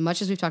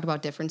much as we've talked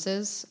about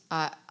differences,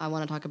 I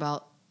want to talk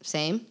about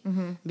same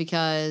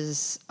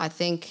because I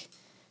think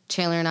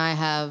Chandler and I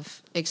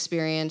have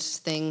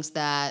experienced things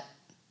that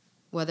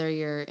whether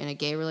you're in a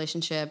gay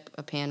relationship,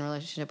 a pan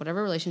relationship,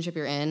 whatever relationship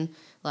you're in,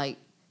 like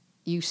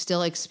you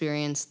still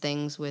experience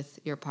things with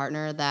your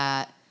partner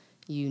that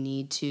you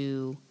need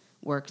to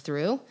work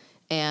through,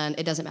 and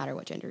it doesn't matter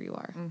what gender you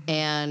are.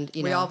 And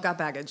we all have got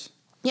baggage.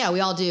 Yeah, we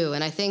all do.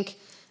 And I think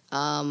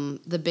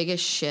the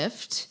biggest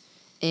shift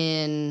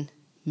in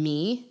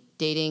me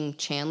dating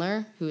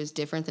Chandler, who is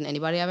different than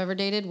anybody I've ever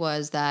dated,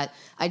 was that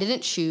I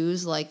didn't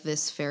choose like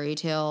this fairy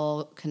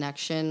tale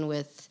connection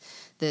with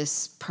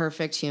this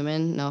perfect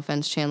human. No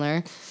offense,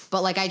 Chandler,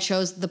 but like I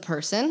chose the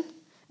person,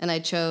 and I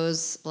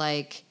chose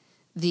like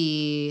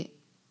the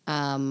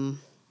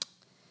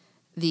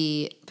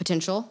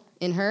potential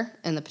in her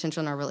and the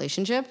potential in our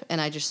relationship.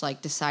 And I just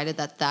like decided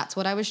that that's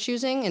what I was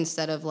choosing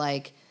instead of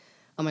like,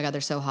 oh my God,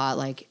 they're so hot.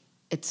 Like,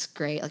 it's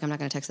great. Like, I'm not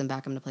going to text them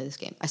back. I'm going to play this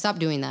game. I stopped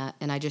doing that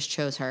and I just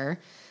chose her.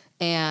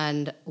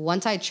 And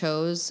once I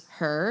chose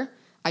her,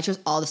 I chose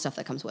all the stuff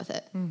that comes with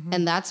it.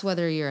 And that's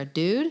whether you're a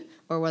dude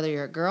or whether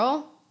you're a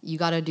girl, you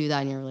got to do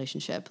that in your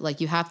relationship. Like,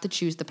 you have to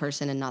choose the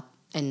person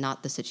and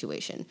not the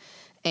situation.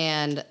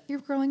 And You're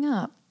growing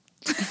up.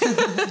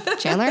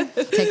 Chandler,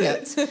 take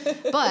notes.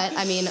 But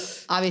I mean,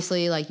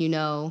 obviously, like, you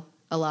know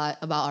a lot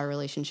about our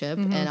relationship,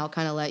 and I'll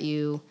kind of let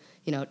you,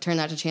 turn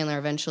that to Chandler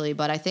eventually.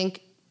 But I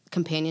think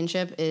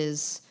companionship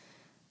is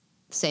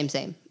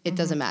same. It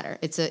doesn't matter.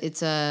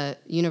 It's a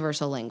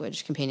universal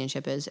language,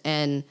 companionship is.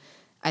 And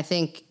I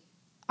think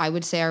I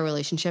would say our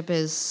relationship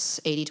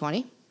is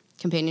 80-20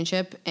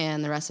 companionship,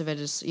 and the rest of it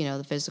is,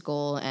 the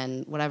physical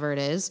and whatever it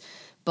is.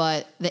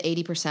 But the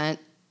 80%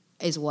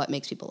 is what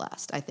makes people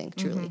last, I think,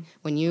 truly.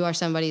 When you are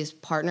somebody's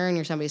partner and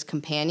you're somebody's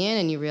companion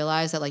and you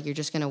realize that, like, you're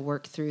just going to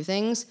work through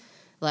things,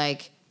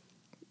 like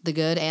the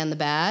good and the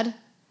bad,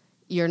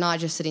 you're not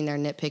just sitting there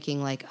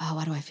nitpicking, like, oh,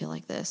 why do I feel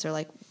like this? Or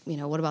like,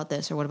 what about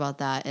this? Or what about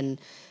that? And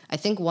I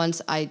think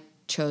once I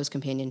chose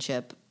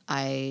companionship,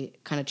 I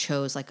kind of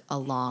chose like a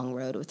long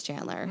road with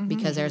Chandler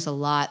because there's a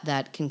lot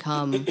that can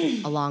come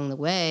along the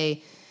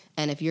way.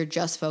 And if you're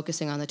just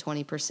focusing on the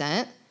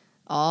 20%,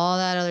 all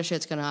that other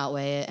shit's going to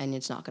outweigh it, and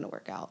it's not going to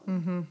work out.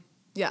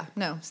 Yeah,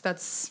 no,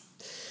 that's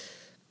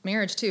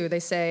marriage too. They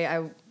say,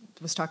 I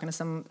was talking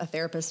to a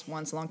therapist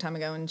once a long time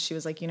ago, and she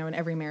was like, in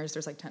every marriage,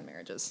 there's like 10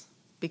 marriages.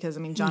 Because,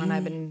 I mean, John and I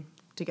have been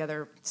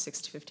together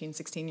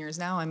 16 years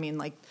now. I mean,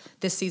 like,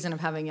 this season of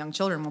having young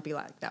children won't be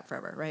like that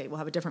forever, right? We'll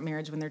have a different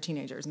marriage when they're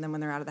teenagers and then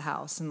when they're out of the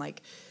house. And,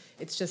 like,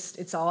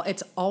 it's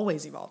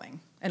always evolving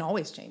and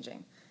always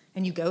changing.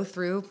 And you go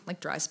through,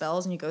 like, dry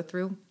spells, and you go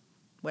through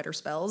wetter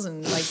spells,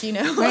 and, like,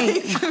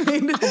 Right. like, I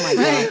mean, oh my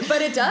God.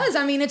 But it does.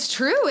 I mean, it's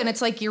true. And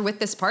it's like you're with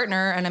this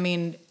partner. And I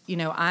mean,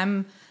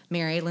 I'm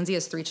married. Lindsay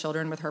has 3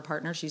 children with her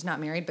partner. She's not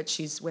married, but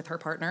she's with her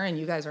partner, and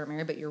you guys aren't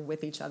married, but you're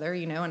with each other,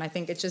 and I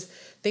think it's just,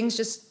 things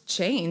just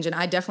change. And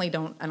I definitely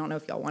I don't know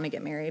if y'all want to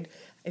get married.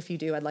 If you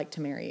do, I'd like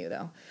to marry you,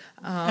 though.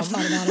 I've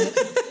thought about it.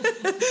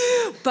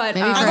 But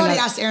I've already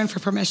asked Aaron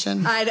for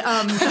permission.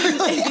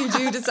 If you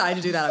do decide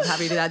to do that, I'm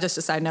happy to do that. Just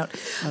a side note.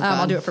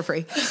 I'll do it for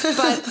free.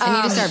 But I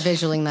need to start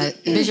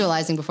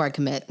visualizing before I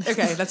commit.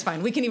 Okay, that's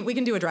fine. We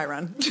can do a dry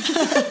run.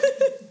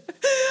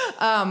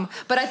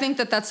 But I think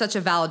that's such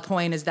a valid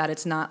point, is that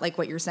it's not like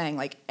what you're saying,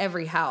 like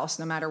every house,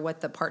 no matter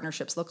what the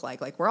partnerships look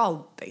like we're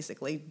all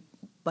basically,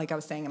 like I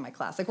was saying in my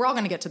class, like we're all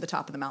going to get to the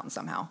top of the mountain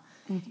somehow.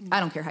 I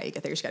don't care how you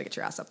get there. You just got to get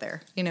your ass up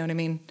there. You know what I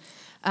mean?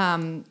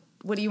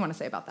 What do you want to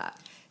say about that?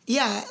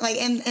 Yeah, like,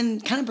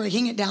 and kind of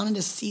breaking it down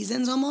into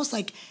seasons almost,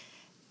 like,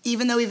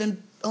 even though we've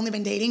only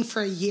been dating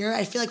for a year,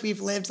 I feel like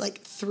we've lived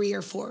like 3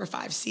 or 4 or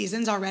 5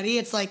 seasons already.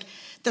 It's like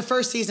the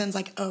first season's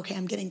like, okay,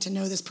 I'm getting to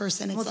know this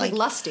person. It's like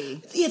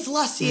lusty. It's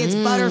lusty. It's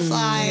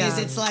butterflies. Yeah.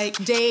 It's like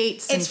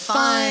dates. It's and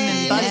fun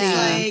and buzzy.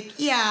 It's like,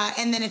 yeah.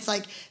 And then it's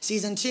like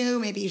season 2,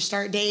 maybe you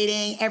start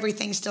dating.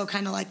 Everything's still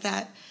kind of like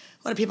that.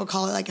 What do people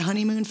call it? Like a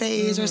honeymoon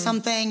phase or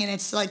something. And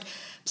it's like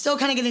still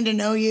kind of getting to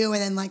know you.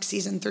 And then like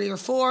season 3 or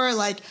 4,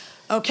 like,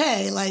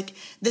 okay, like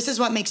this is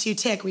what makes you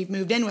tick. We've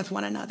moved in with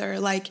one another.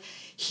 Like,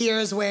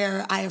 here's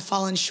where I have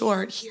fallen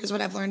short. Here's what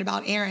I've learned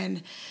about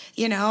Aaron,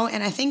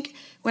 And I think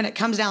when it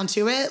comes down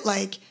to it,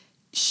 like,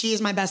 she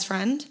is my best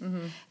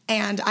friend.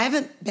 And I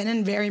haven't been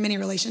in very many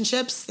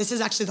relationships. This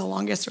is actually the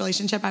longest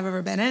relationship I've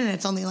ever been in, and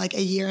it's only like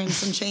a year and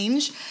some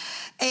change.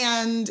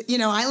 And,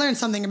 I learn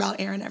something about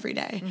Aaron every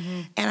day.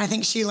 And I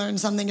think she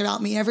learns something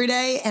about me every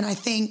day. And I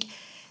think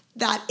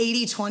that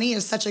 80-20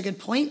 is such a good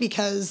point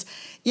because,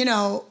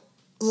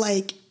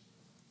 like,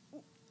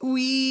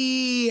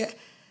 we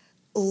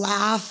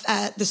laugh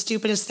at the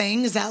stupidest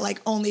things that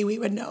like only we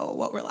would know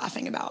what we're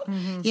laughing about.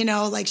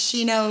 Like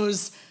she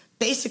knows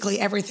basically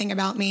everything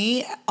about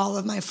me, all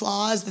of my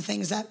flaws, the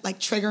things that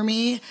like trigger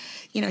me.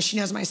 She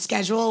knows my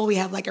schedule. We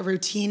have like a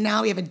routine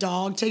now. We have a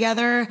dog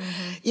together.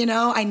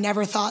 I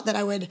never thought that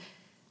I would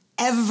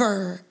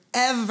ever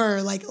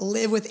like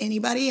live with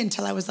anybody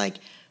until I was like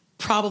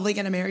probably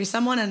going to marry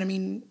someone. And I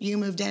mean, you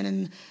moved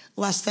in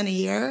less than a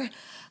year.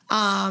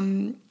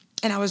 And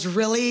I was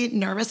really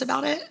nervous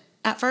about it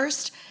at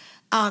first.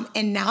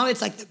 And now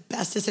it's like the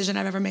best decision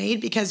I've ever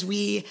made because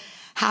we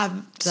have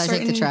I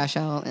take the trash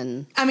out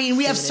and... I mean,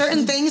 we have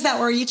certain things that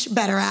we're each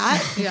better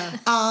at. Yeah.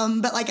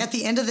 But like at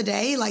the end of the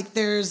day, like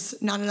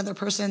there's not another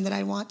person that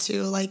I want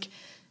to like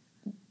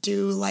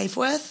do life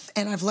with.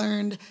 And I've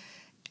learned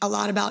a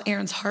lot about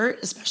Erin's heart,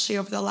 especially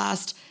over the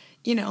last,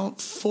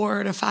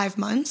 4 to 5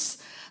 months,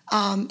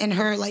 and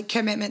her like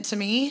commitment to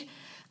me.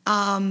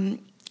 And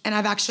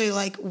I've actually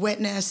like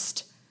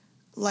witnessed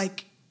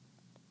like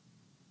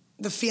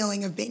the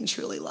feeling of being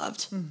truly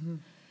loved,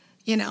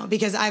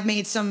 because I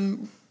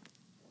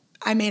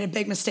made a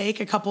big mistake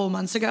a couple of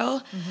months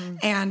ago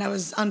and I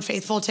was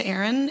unfaithful to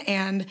Aaron.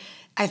 And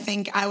I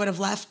think I would have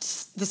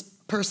left this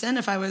person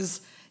if I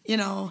was,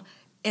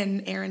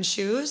 in Aaron's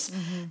shoes.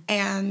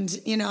 And,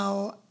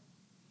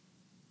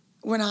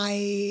 when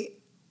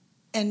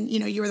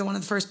you were one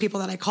of the first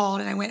people that I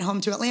called and I went home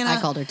to Atlanta. I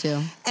called her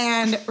too.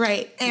 And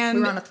and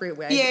we were on a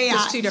 3-way. Yeah.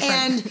 There's 2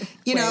 different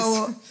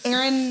and,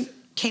 Aaron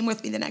came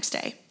with me the next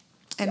day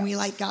and we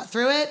like got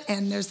through it.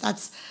 And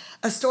that's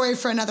a story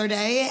for another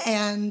day.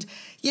 And,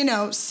 you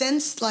know,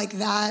 since like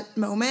that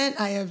moment,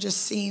 I have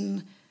just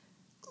seen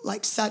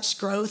like such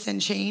growth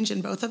and change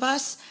in both of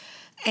us.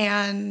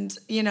 And,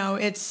 you know,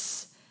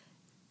 it's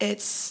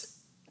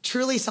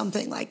truly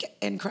something like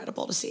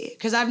incredible to see,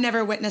 because I've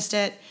never witnessed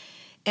it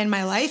in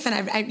my life.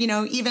 And I, you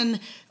know, even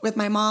with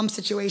my mom's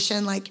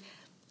situation, like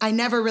I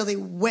never really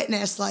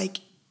witnessed like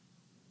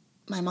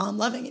my mom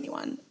loving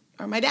anyone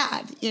or my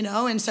dad, you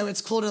know? And so it's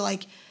cool to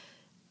like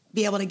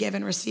be able to give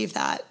and receive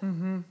that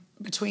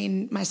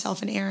between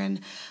myself and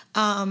Erin.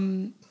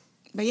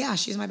 But yeah,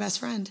 she's my best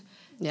friend.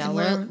 Yeah, and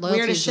we're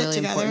weird as is shit really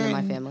together. important in my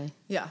and- family.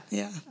 Yeah.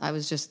 Yeah.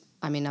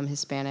 I'm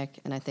Hispanic,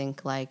 and I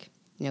think like,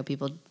 you know,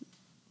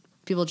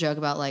 people joke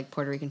about like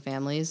Puerto Rican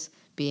families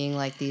being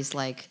like these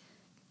like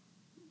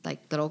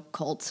little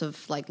cults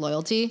of like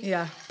loyalty.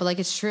 Yeah. But like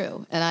it's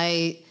true. And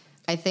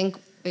I think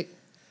it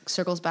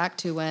circles back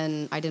to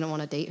when I didn't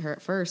want to date her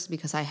at first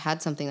because I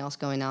had something else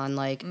going on.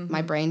 Like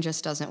my brain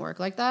just doesn't work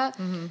like that.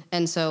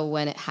 And so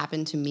when it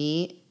happened to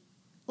me,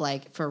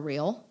 like for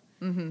real,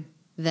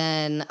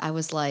 then I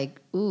was like,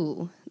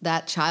 ooh,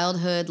 that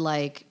childhood,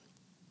 like,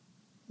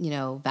 you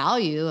know,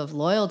 value of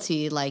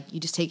loyalty, like you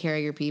just take care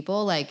of your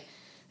people. Like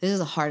this is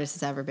the hardest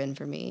it's ever been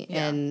for me.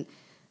 Yeah. And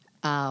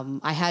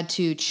I had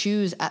to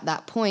choose at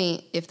that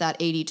point if that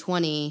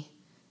 80-20,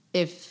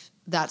 if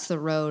that's the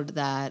road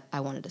that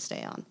I wanted to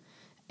stay on.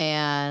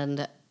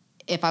 And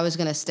if I was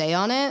going to stay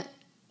on it,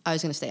 I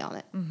was going to stay on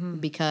it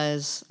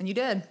because... And you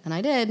did. And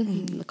I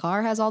did. The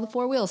car has all the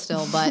four wheels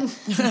still, but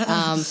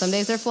some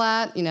days they're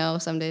flat, you know,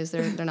 some days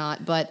they're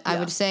not. But I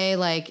would say,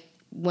 like,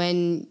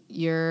 when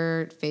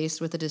you're faced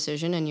with a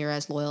decision and you're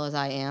as loyal as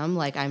I am,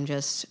 like,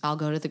 I'll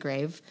go to the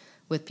grave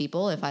with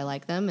people if I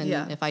like them.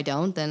 And if I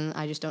don't, then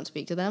I just don't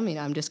speak to them. You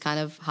know, I'm just kind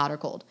of hot or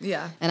cold.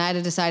 Yeah. And I had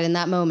to decide in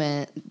that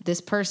moment, this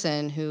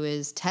person who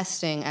is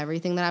testing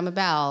everything that I'm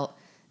about,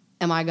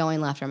 am I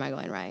going left or am I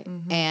going right?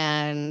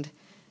 And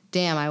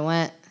damn, I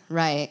went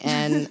right,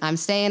 and I'm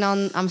staying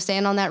on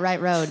that right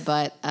road,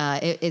 but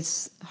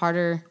it's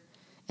harder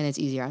and it's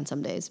easier on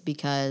some days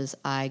because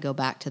I go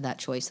back to that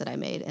choice that I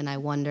made, and I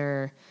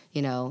wonder,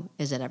 you know,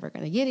 is it ever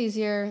going to get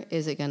easier?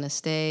 Is it going to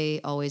stay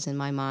always in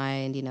my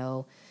mind? You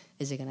know,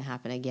 is it going to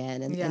happen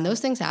again? And those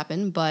things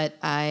happen, but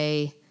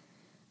I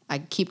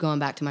keep going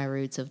back to my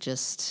roots of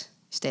just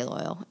stay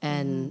loyal,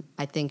 and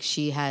I think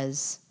she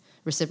has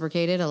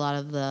reciprocated a lot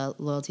of the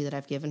loyalty that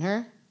I've given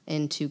her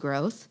into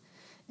growth.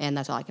 And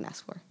that's all I can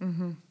ask for.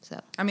 So,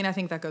 I mean, I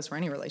think that goes for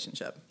any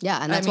relationship. Yeah,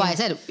 and that's why I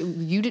said,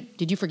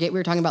 did you forget we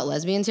were talking about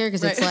lesbians here?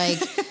 Because it's like,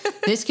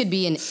 this could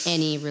be in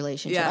any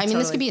relationship. Yeah, I mean,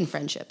 totally. this could be in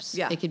friendships.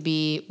 Yeah. It could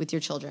be with your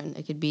children.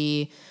 It could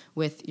be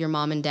with your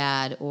mom and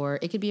dad. Or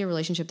it could be a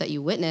relationship that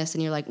you witness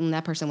and you're like,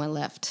 that person went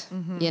left,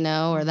 you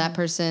know? Or that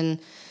person,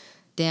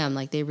 damn,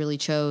 like they really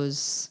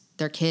chose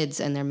their kids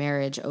and their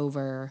marriage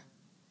over,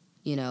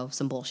 you know,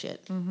 some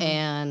bullshit.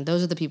 And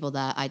those are the people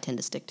that I tend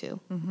to stick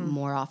to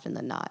more often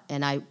than not.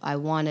 And I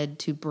wanted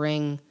to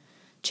bring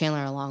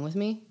Chandler along with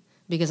me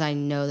because I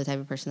know the type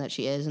of person that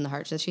she is and the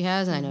heart that she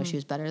has, and I know she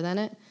was better than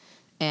it.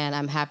 And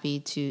I'm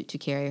happy to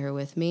carry her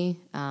with me,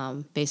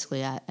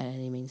 basically at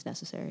any means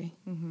necessary.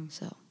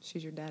 So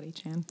She's your daddy,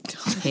 Chan.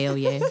 hell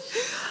yeah.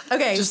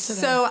 Okay, Just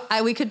today. so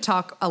we could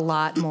talk a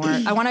lot more.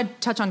 I want to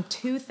touch on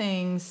two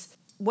things.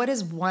 What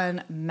is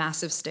one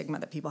massive stigma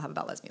that people have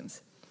about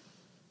lesbians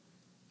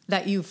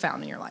that you've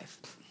found in your life?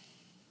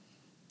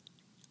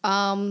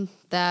 And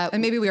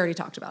maybe we already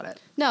talked about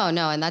it. No,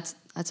 and that's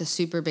a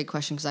super big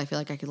question because I feel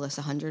like I could list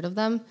 100 of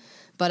them.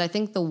 But I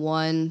think the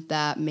one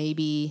that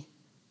maybe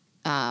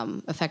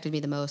affected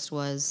me the most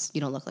was you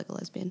don't look like a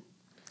lesbian.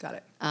 Got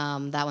it.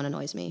 That one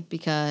annoys me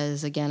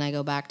because, again, I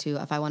go back to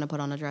if I want to put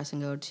on a dress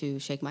and go to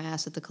shake my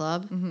ass at the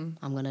club,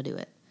 I'm going to do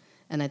it.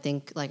 And I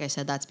think, like I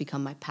said, that's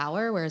become my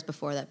power, whereas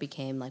before that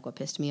became like what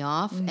pissed me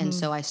off. And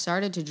so I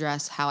started to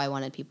dress how I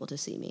wanted people to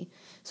see me.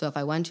 So if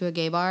I went to a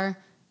gay bar,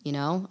 you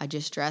know, I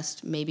just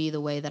dressed maybe the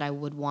way that I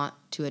would want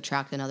to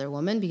attract another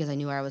woman because I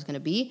knew where I was going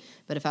to be.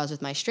 But if I was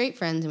with my straight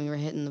friends and we were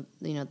hitting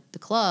the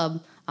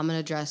club, I'm going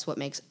to dress what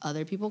makes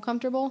other people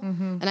comfortable.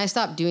 And I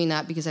stopped doing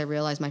that because I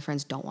realized my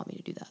friends don't want me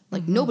to do that.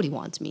 Like nobody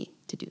wants me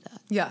to do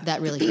that. Yeah.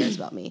 That really cares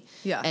about me.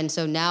 Yeah. And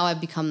so now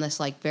I've become this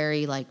like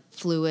very like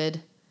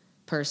fluid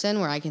person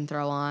where I can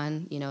throw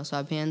on, you know,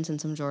 sweatpants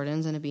and some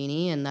Jordans and a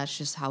beanie, and that's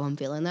just how I'm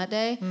feeling that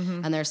day.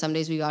 And there are some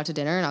days we go out to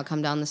dinner and I'll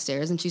come down the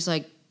stairs and she's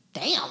like,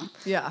 damn.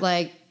 Yeah.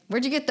 Like,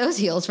 where'd you get those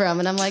heels from?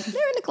 And I'm like,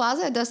 they're in the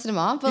closet, I dusted them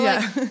off. But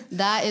like,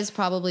 that is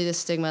probably the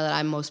stigma that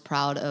I'm most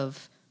proud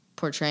of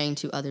portraying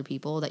to other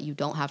people, that you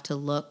don't have to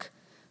look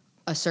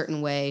a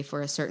certain way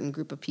for a certain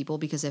group of people,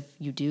 because if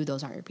you do,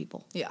 those aren't your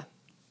people. Yeah,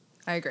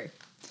 I agree.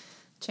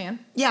 Chan?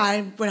 Yeah,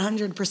 I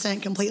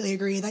 100% completely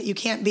agree that you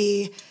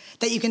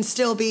can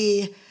still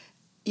be,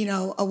 you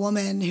know, a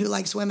woman who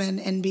likes women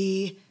and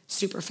be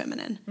super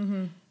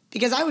feminine.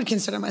 Because I would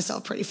consider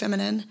myself pretty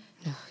feminine,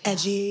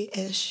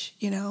 edgy-ish,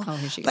 you know. Oh,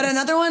 here she But goes.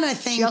 another one, I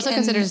think... She also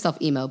considers herself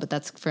emo, but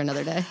that's for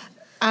another day.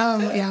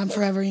 Yeah, I'm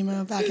forever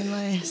emo back in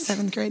my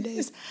 7th grade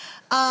days.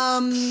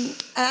 And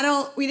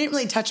we didn't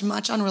really touch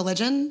much on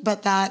religion,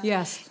 but that,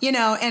 Yes. you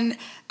know, and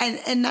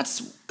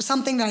that's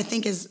something that I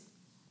think is,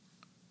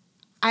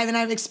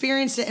 I've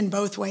experienced it in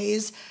both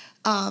ways,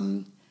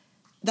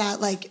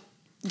 that like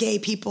gay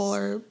people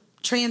or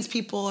trans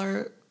people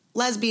or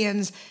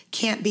lesbians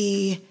can't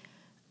be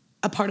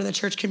a part of the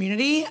church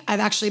community. I've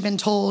actually been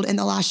told in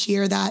the last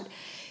year that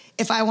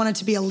if I wanted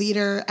to be a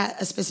leader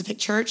at a specific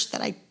church,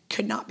 that I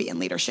could not be in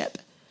leadership.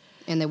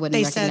 And they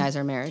wouldn't recognize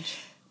our marriage.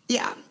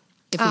 Yeah.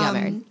 If we got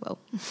married. Whoa.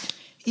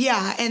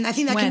 Yeah, and I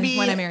think that can be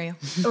when I marry you.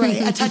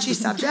 right, a touchy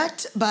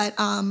subject, but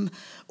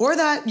or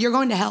that you're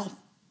going to hell.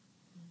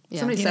 Yeah.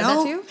 Somebody said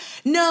that to you?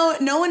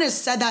 No one has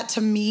said that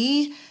to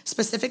me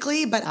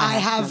specifically, but I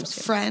have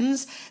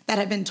friends that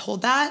have been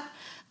told that.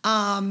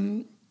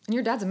 And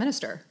your dad's a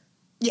minister.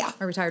 Yeah.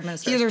 A retired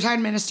minister. He was a retired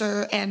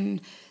minister,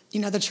 and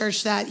the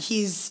church that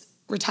he's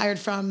retired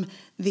from,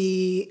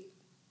 the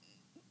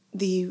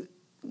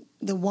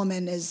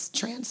woman is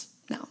trans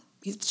now.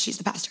 She's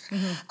the pastor.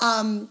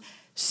 Mm-hmm.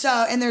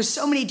 And there's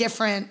so many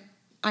different,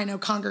 I know,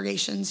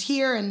 congregations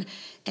here and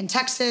in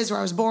Texas, where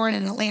I was born,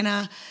 in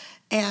Atlanta.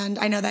 And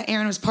I know that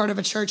Erin was part of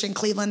a church in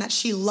Cleveland that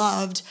she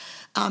loved,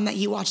 that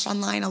he watched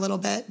online a little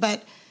bit.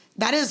 But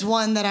that is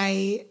one that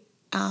I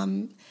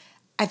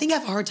think I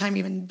have a hard time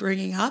even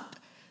bringing up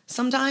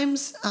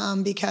sometimes,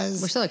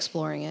 because We're still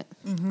exploring it.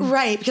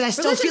 right, because I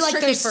still feel like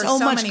there's so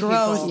much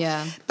growth. People.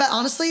 Yeah. But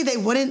honestly, they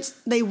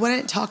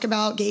wouldn't talk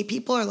about gay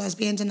people or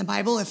lesbians in the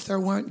Bible if there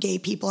weren't gay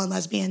people and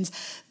lesbians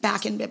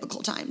back in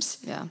biblical times.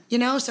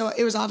 Yeah. So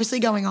it was obviously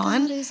going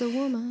on. God is a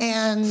woman.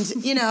 And,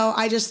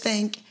 I just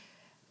think,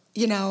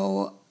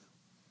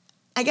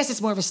 I guess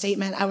it's more of a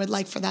statement. I would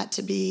like for that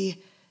to be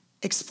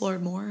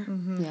explored more.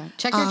 Yeah.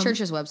 Check your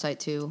church's website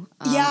too.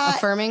 Yeah.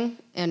 Affirming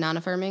and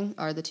non-affirming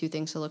are the two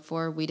things to look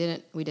for. We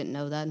didn't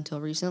know that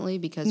until recently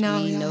because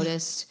we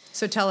noticed.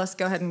 So tell us,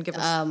 go ahead and give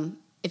us.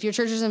 If your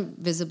church isn't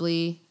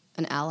visibly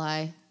an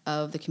ally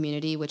of the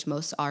community, which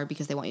most are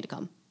because they want you to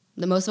come,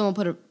 most of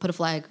them will put a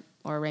flag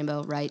or a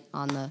rainbow right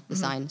on the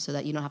sign so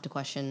that you don't have to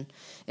question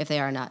if they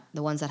are or not.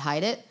 The ones that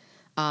hide it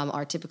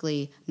are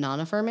typically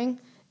non-affirming,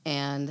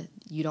 and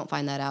you don't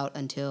find that out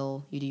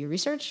until you do your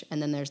research.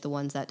 And then there's the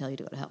ones that tell you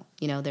to go to hell.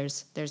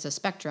 There's a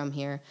spectrum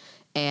here,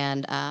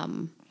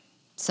 and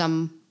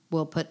some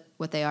will put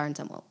what they are and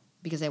some won't,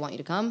 because they want you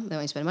to come, they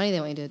want you to spend money, they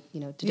want you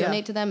to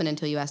donate to them, and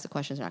until you ask the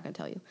questions, they're not going to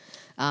tell you.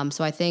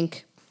 So I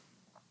think,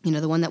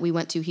 the one that we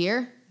went to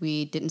here,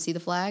 we didn't see the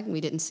flag, we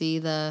didn't see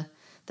the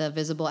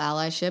visible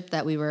allyship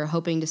that we were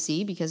hoping to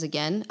see, because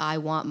again, I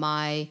want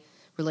my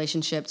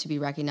relationship to be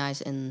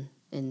recognized in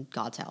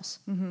God's house.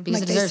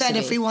 Because Like they said,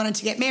 if we wanted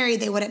to get married,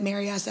 they wouldn't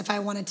marry us. If I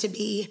wanted to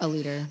be a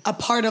leader, a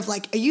part of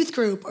like a youth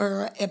group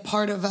or a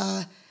part of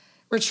a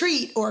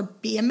retreat or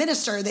be a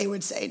minister, they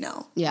would say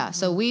no. Yeah.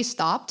 So we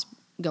stopped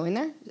going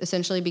there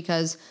essentially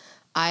because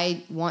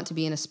I want to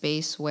be in a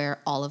space where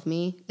all of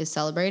me is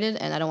celebrated,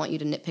 and I don't want you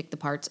to nitpick the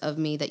parts of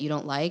me that you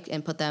don't like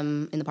and put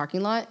them in the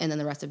parking lot, and then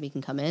the rest of me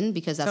can come in,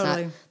 because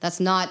that's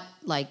not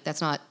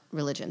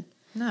religion.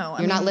 No,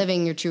 you're not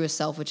living your truest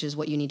self, which is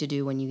what you need to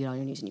do when you get on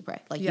your knees and you pray.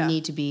 You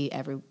need to be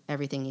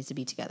everything needs to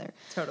be together.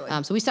 Totally.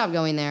 So we stopped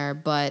going there,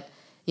 but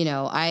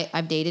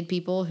I've dated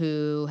people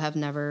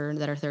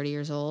that are 30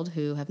 years old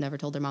who have never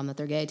told their mom that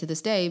they're gay to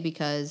this day,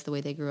 because the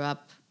way they grew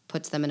up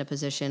puts them in a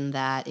position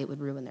that it would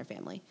ruin their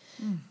family.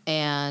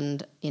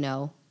 And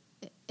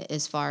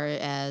as far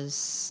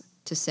as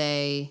to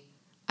say,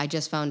 I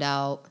just found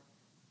out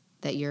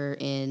that you're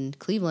in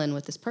Cleveland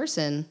with this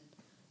person,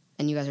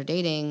 and you guys are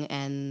dating,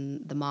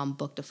 and the mom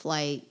booked a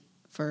flight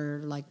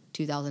for like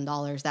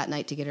 $2,000 that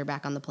night to get her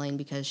back on the plane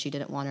because she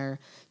didn't want her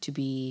to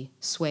be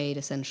swayed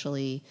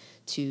essentially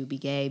to be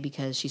gay,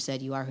 because she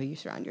said you are who you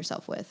surround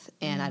yourself with,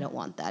 and I don't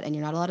want that. And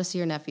you're not allowed to see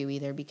your nephew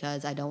either,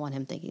 because I don't want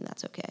him thinking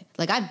that's okay.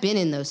 I've been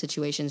in those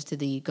situations to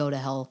the go to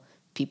hell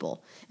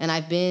people, and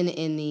I've been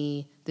in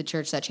the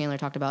church that Chandler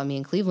talked about me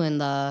in Cleveland,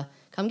 the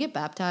come get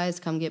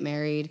baptized, come get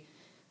married.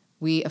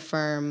 We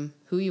affirm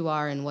who you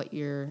are and what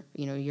you're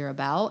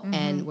about,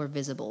 and we're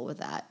visible with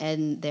that.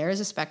 And there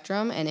is a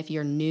spectrum, and if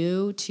you're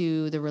new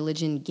to the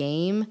religion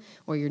game,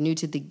 or you're new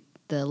to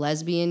the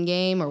lesbian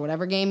game, or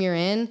whatever game you're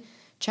in,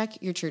 check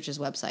your church's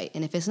website.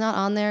 And if it's not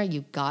on there,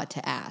 you've got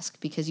to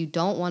ask, because you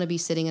don't want to be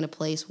sitting in a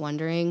place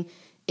wondering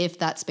if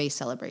that space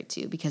celebrates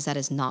you, because that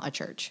is not a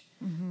church.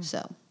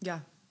 So Yeah.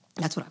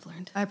 that's what I've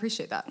learned. I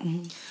appreciate that.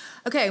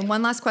 Okay,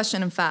 one last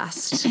question and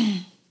fast.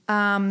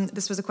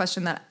 This was a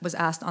question that was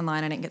asked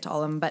online. I didn't get to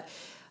all of them, but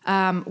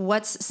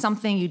what's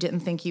something you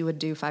didn't think you would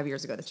do 5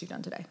 years ago that you've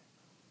done today?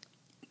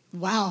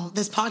 Wow,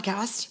 this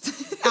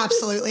podcast,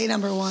 absolutely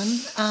number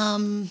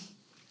one.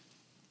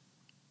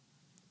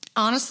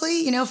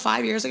 Honestly,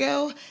 5 years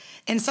ago,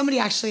 and somebody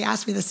actually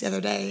asked me this the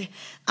other day,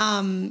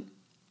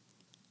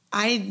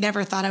 I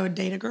never thought I would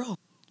date a girl.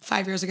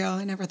 5 years ago,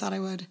 I never thought I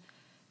would.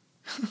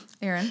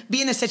 Erin?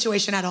 Be in this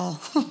situation at all.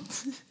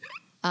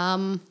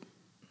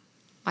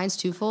 Mine's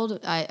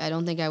twofold. I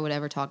don't think I would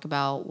ever talk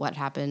about what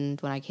happened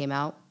when I came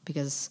out,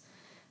 because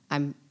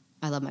I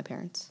love my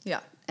parents. Yeah.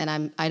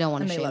 And I don't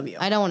want to they shame. love you.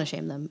 I don't want to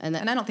shame them, and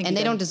I don't think and you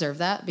they do. don't deserve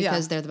that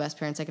because Yeah. they're the best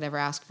parents I could ever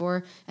ask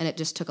for. And it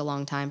just took a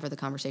long time for the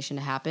conversation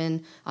to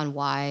happen on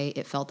why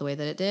it felt the way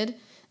that it did.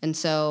 And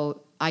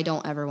so I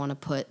don't ever want to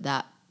put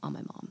that on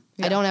my mom.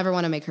 Yeah. I don't ever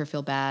want to make her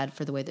feel bad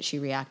for the way that she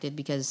reacted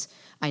because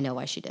I know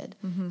why she did.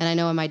 And I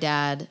know my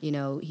dad, you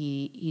know,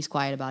 he's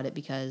quiet about it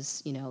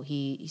because, you know,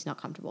 he's not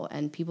comfortable.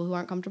 And people who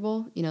aren't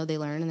comfortable, you know, they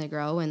learn and they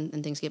grow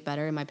and things get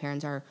better. And my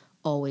parents are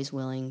always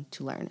willing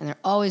to learn and they're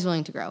always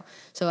willing to grow.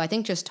 So I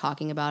think just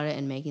talking about it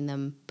and making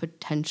them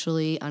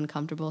potentially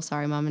uncomfortable,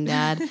 sorry, mom and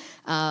dad,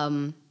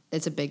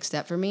 it's a big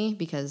step for me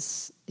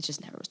because it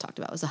just never was talked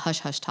about. It was a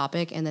hush-hush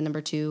topic. And then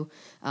number 2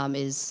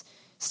 is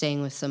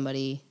staying with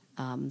somebody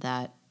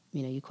that,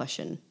 you know, you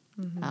question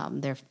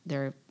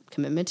their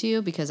commitment to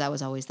you, because I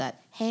was always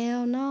that,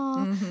 hell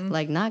no,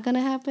 like not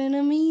gonna happen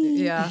to me.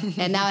 Yeah.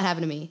 And now it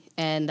happened to me.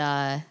 And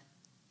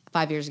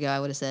 5 years ago, I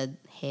would have said,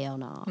 hell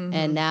no.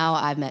 And now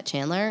I've met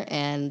Chandler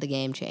and the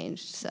game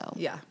changed. So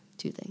Yeah.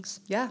 2 things.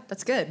 Yeah,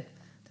 that's good.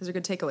 Those are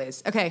good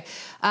takeaways. Okay.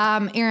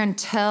 Erin,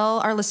 tell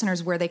our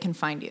listeners where they can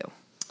find you.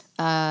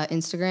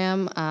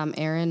 Instagram,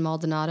 Erin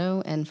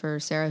Maldonado. And for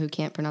Sarah, who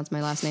can't pronounce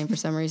my last name for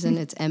some reason,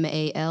 it's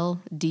Maldonado.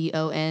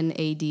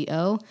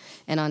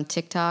 And on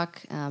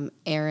TikTok,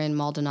 Erin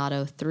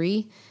Maldonado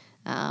 3.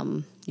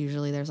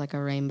 Usually there's like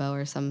a rainbow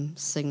or some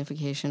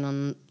signification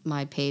on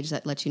my page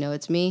that lets you know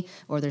it's me,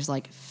 or there's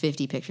like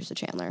 50 pictures of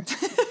Chandler.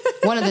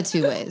 One of the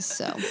 2 ways.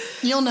 So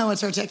You'll know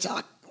it's her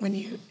TikTok when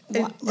you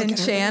look And at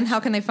her. Shan, how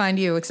can they find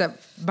you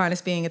except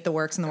minus being at the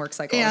Works and the Work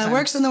Cycle? all the Yeah, time?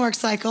 works in the work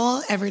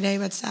cycle every day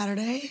but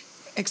Saturday,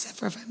 except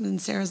for if I'm in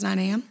Sarah's 9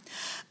 a.m.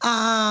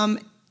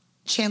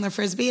 Chandler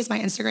Frisbee is my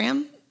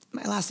Instagram.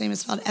 My last name is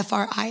spelled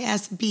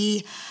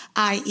Frisbie.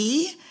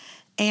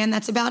 And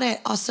that's about it.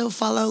 Also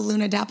follow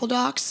Luna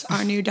Dappledocs,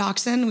 our new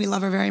dachshund. We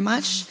love her very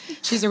much.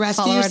 She's a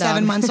rescue, Follow our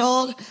 7 dog. months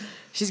old.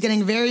 She's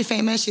getting very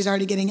famous. She's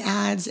already getting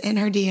ads in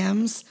her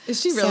DMs. Is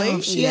she really?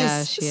 So she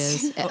yeah, is. she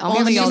is.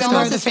 Only She's y'all's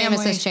almost the as famous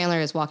family. as Chandler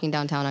is walking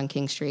downtown on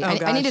King Street. Oh, I need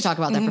to gosh. talk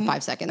about that for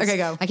 5 seconds. Okay,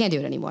 go. I can't do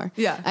it anymore.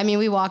 Yeah. I mean,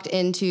 we walked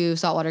into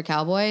Saltwater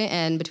Cowboy,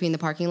 and between the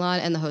parking lot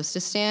and the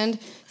hostess stand,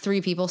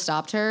 3 people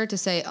stopped her to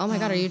say, "Oh my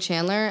God, are you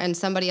Chandler?" And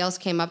somebody else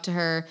came up to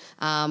her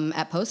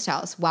at Post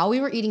House while we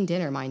were eating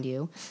dinner, mind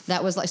you.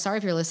 That was like, sorry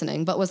if you're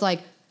listening, but was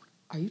like,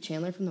 "Are you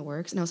Chandler from The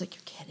Works?" And I was like,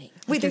 "You're kidding."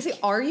 Wait, they say,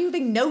 are you? They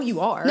know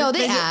you are. No,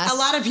 they asked. A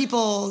lot of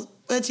people,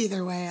 it's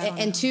either way. I don't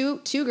know. And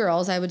two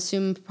girls, I would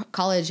assume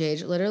college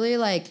age, literally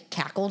like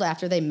cackled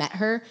after they met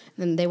her.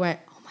 And they went,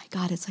 "Oh my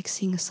God, it's like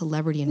seeing a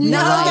celebrity in real No,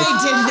 life."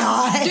 they did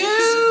not.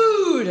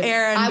 Dude!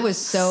 Erin. I was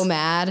so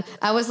mad.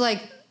 I was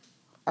like,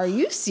 "Are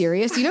you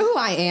serious? Do you know who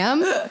I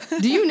am?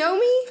 Do you know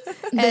me?"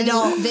 And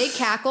don't. they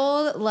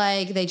cackled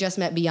like they just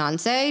met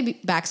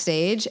Beyonce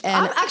backstage.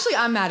 And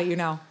I'm mad at you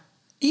now.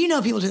 You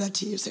know people do that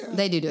to you, Sarah.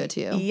 they do it to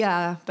you.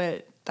 Yeah,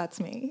 but that's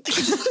me.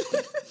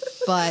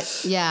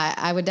 But yeah,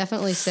 I would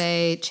definitely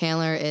say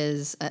Chandler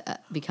is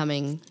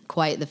becoming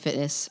quite the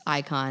fitness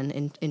icon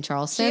in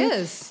Charleston. She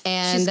is.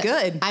 And She's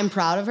good. I'm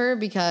proud of her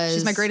because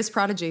She's my greatest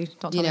prodigy.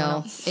 Don't tell you anyone know,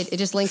 else. it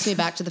just links me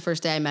back to the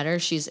first day I met her.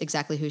 She's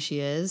exactly who she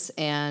is,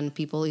 and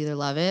people either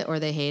love it or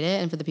they hate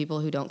it. And for the people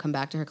who don't come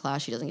back to her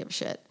class, she doesn't give a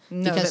shit.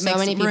 No, that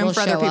makes room for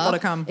other show people up. to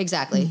come.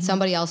 Exactly.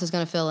 Somebody else is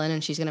going to fill in,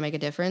 and she's going to make a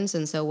difference.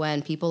 And so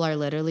when people are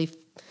literally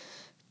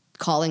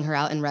calling her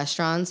out in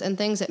restaurants and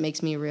things, it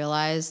makes me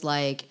realize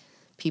like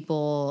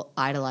people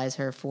idolize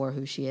her for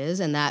who she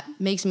is, and that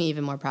makes me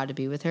even more proud to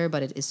be with her.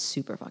 But it is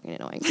super fucking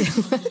annoying.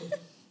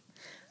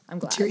 I'm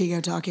glad. It's your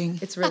ego talking.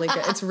 It's really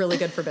good. It's really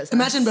good for business.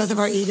 Imagine both of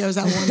our egos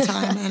at one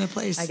time in a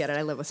place. I get it.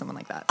 I live with someone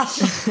like that.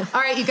 All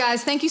right, you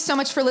guys, thank you so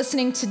much for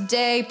listening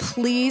today.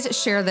 Please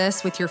share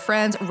this with your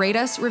friends, rate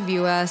us,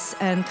 review us,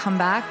 and come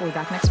back. We'll be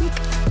back next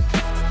week.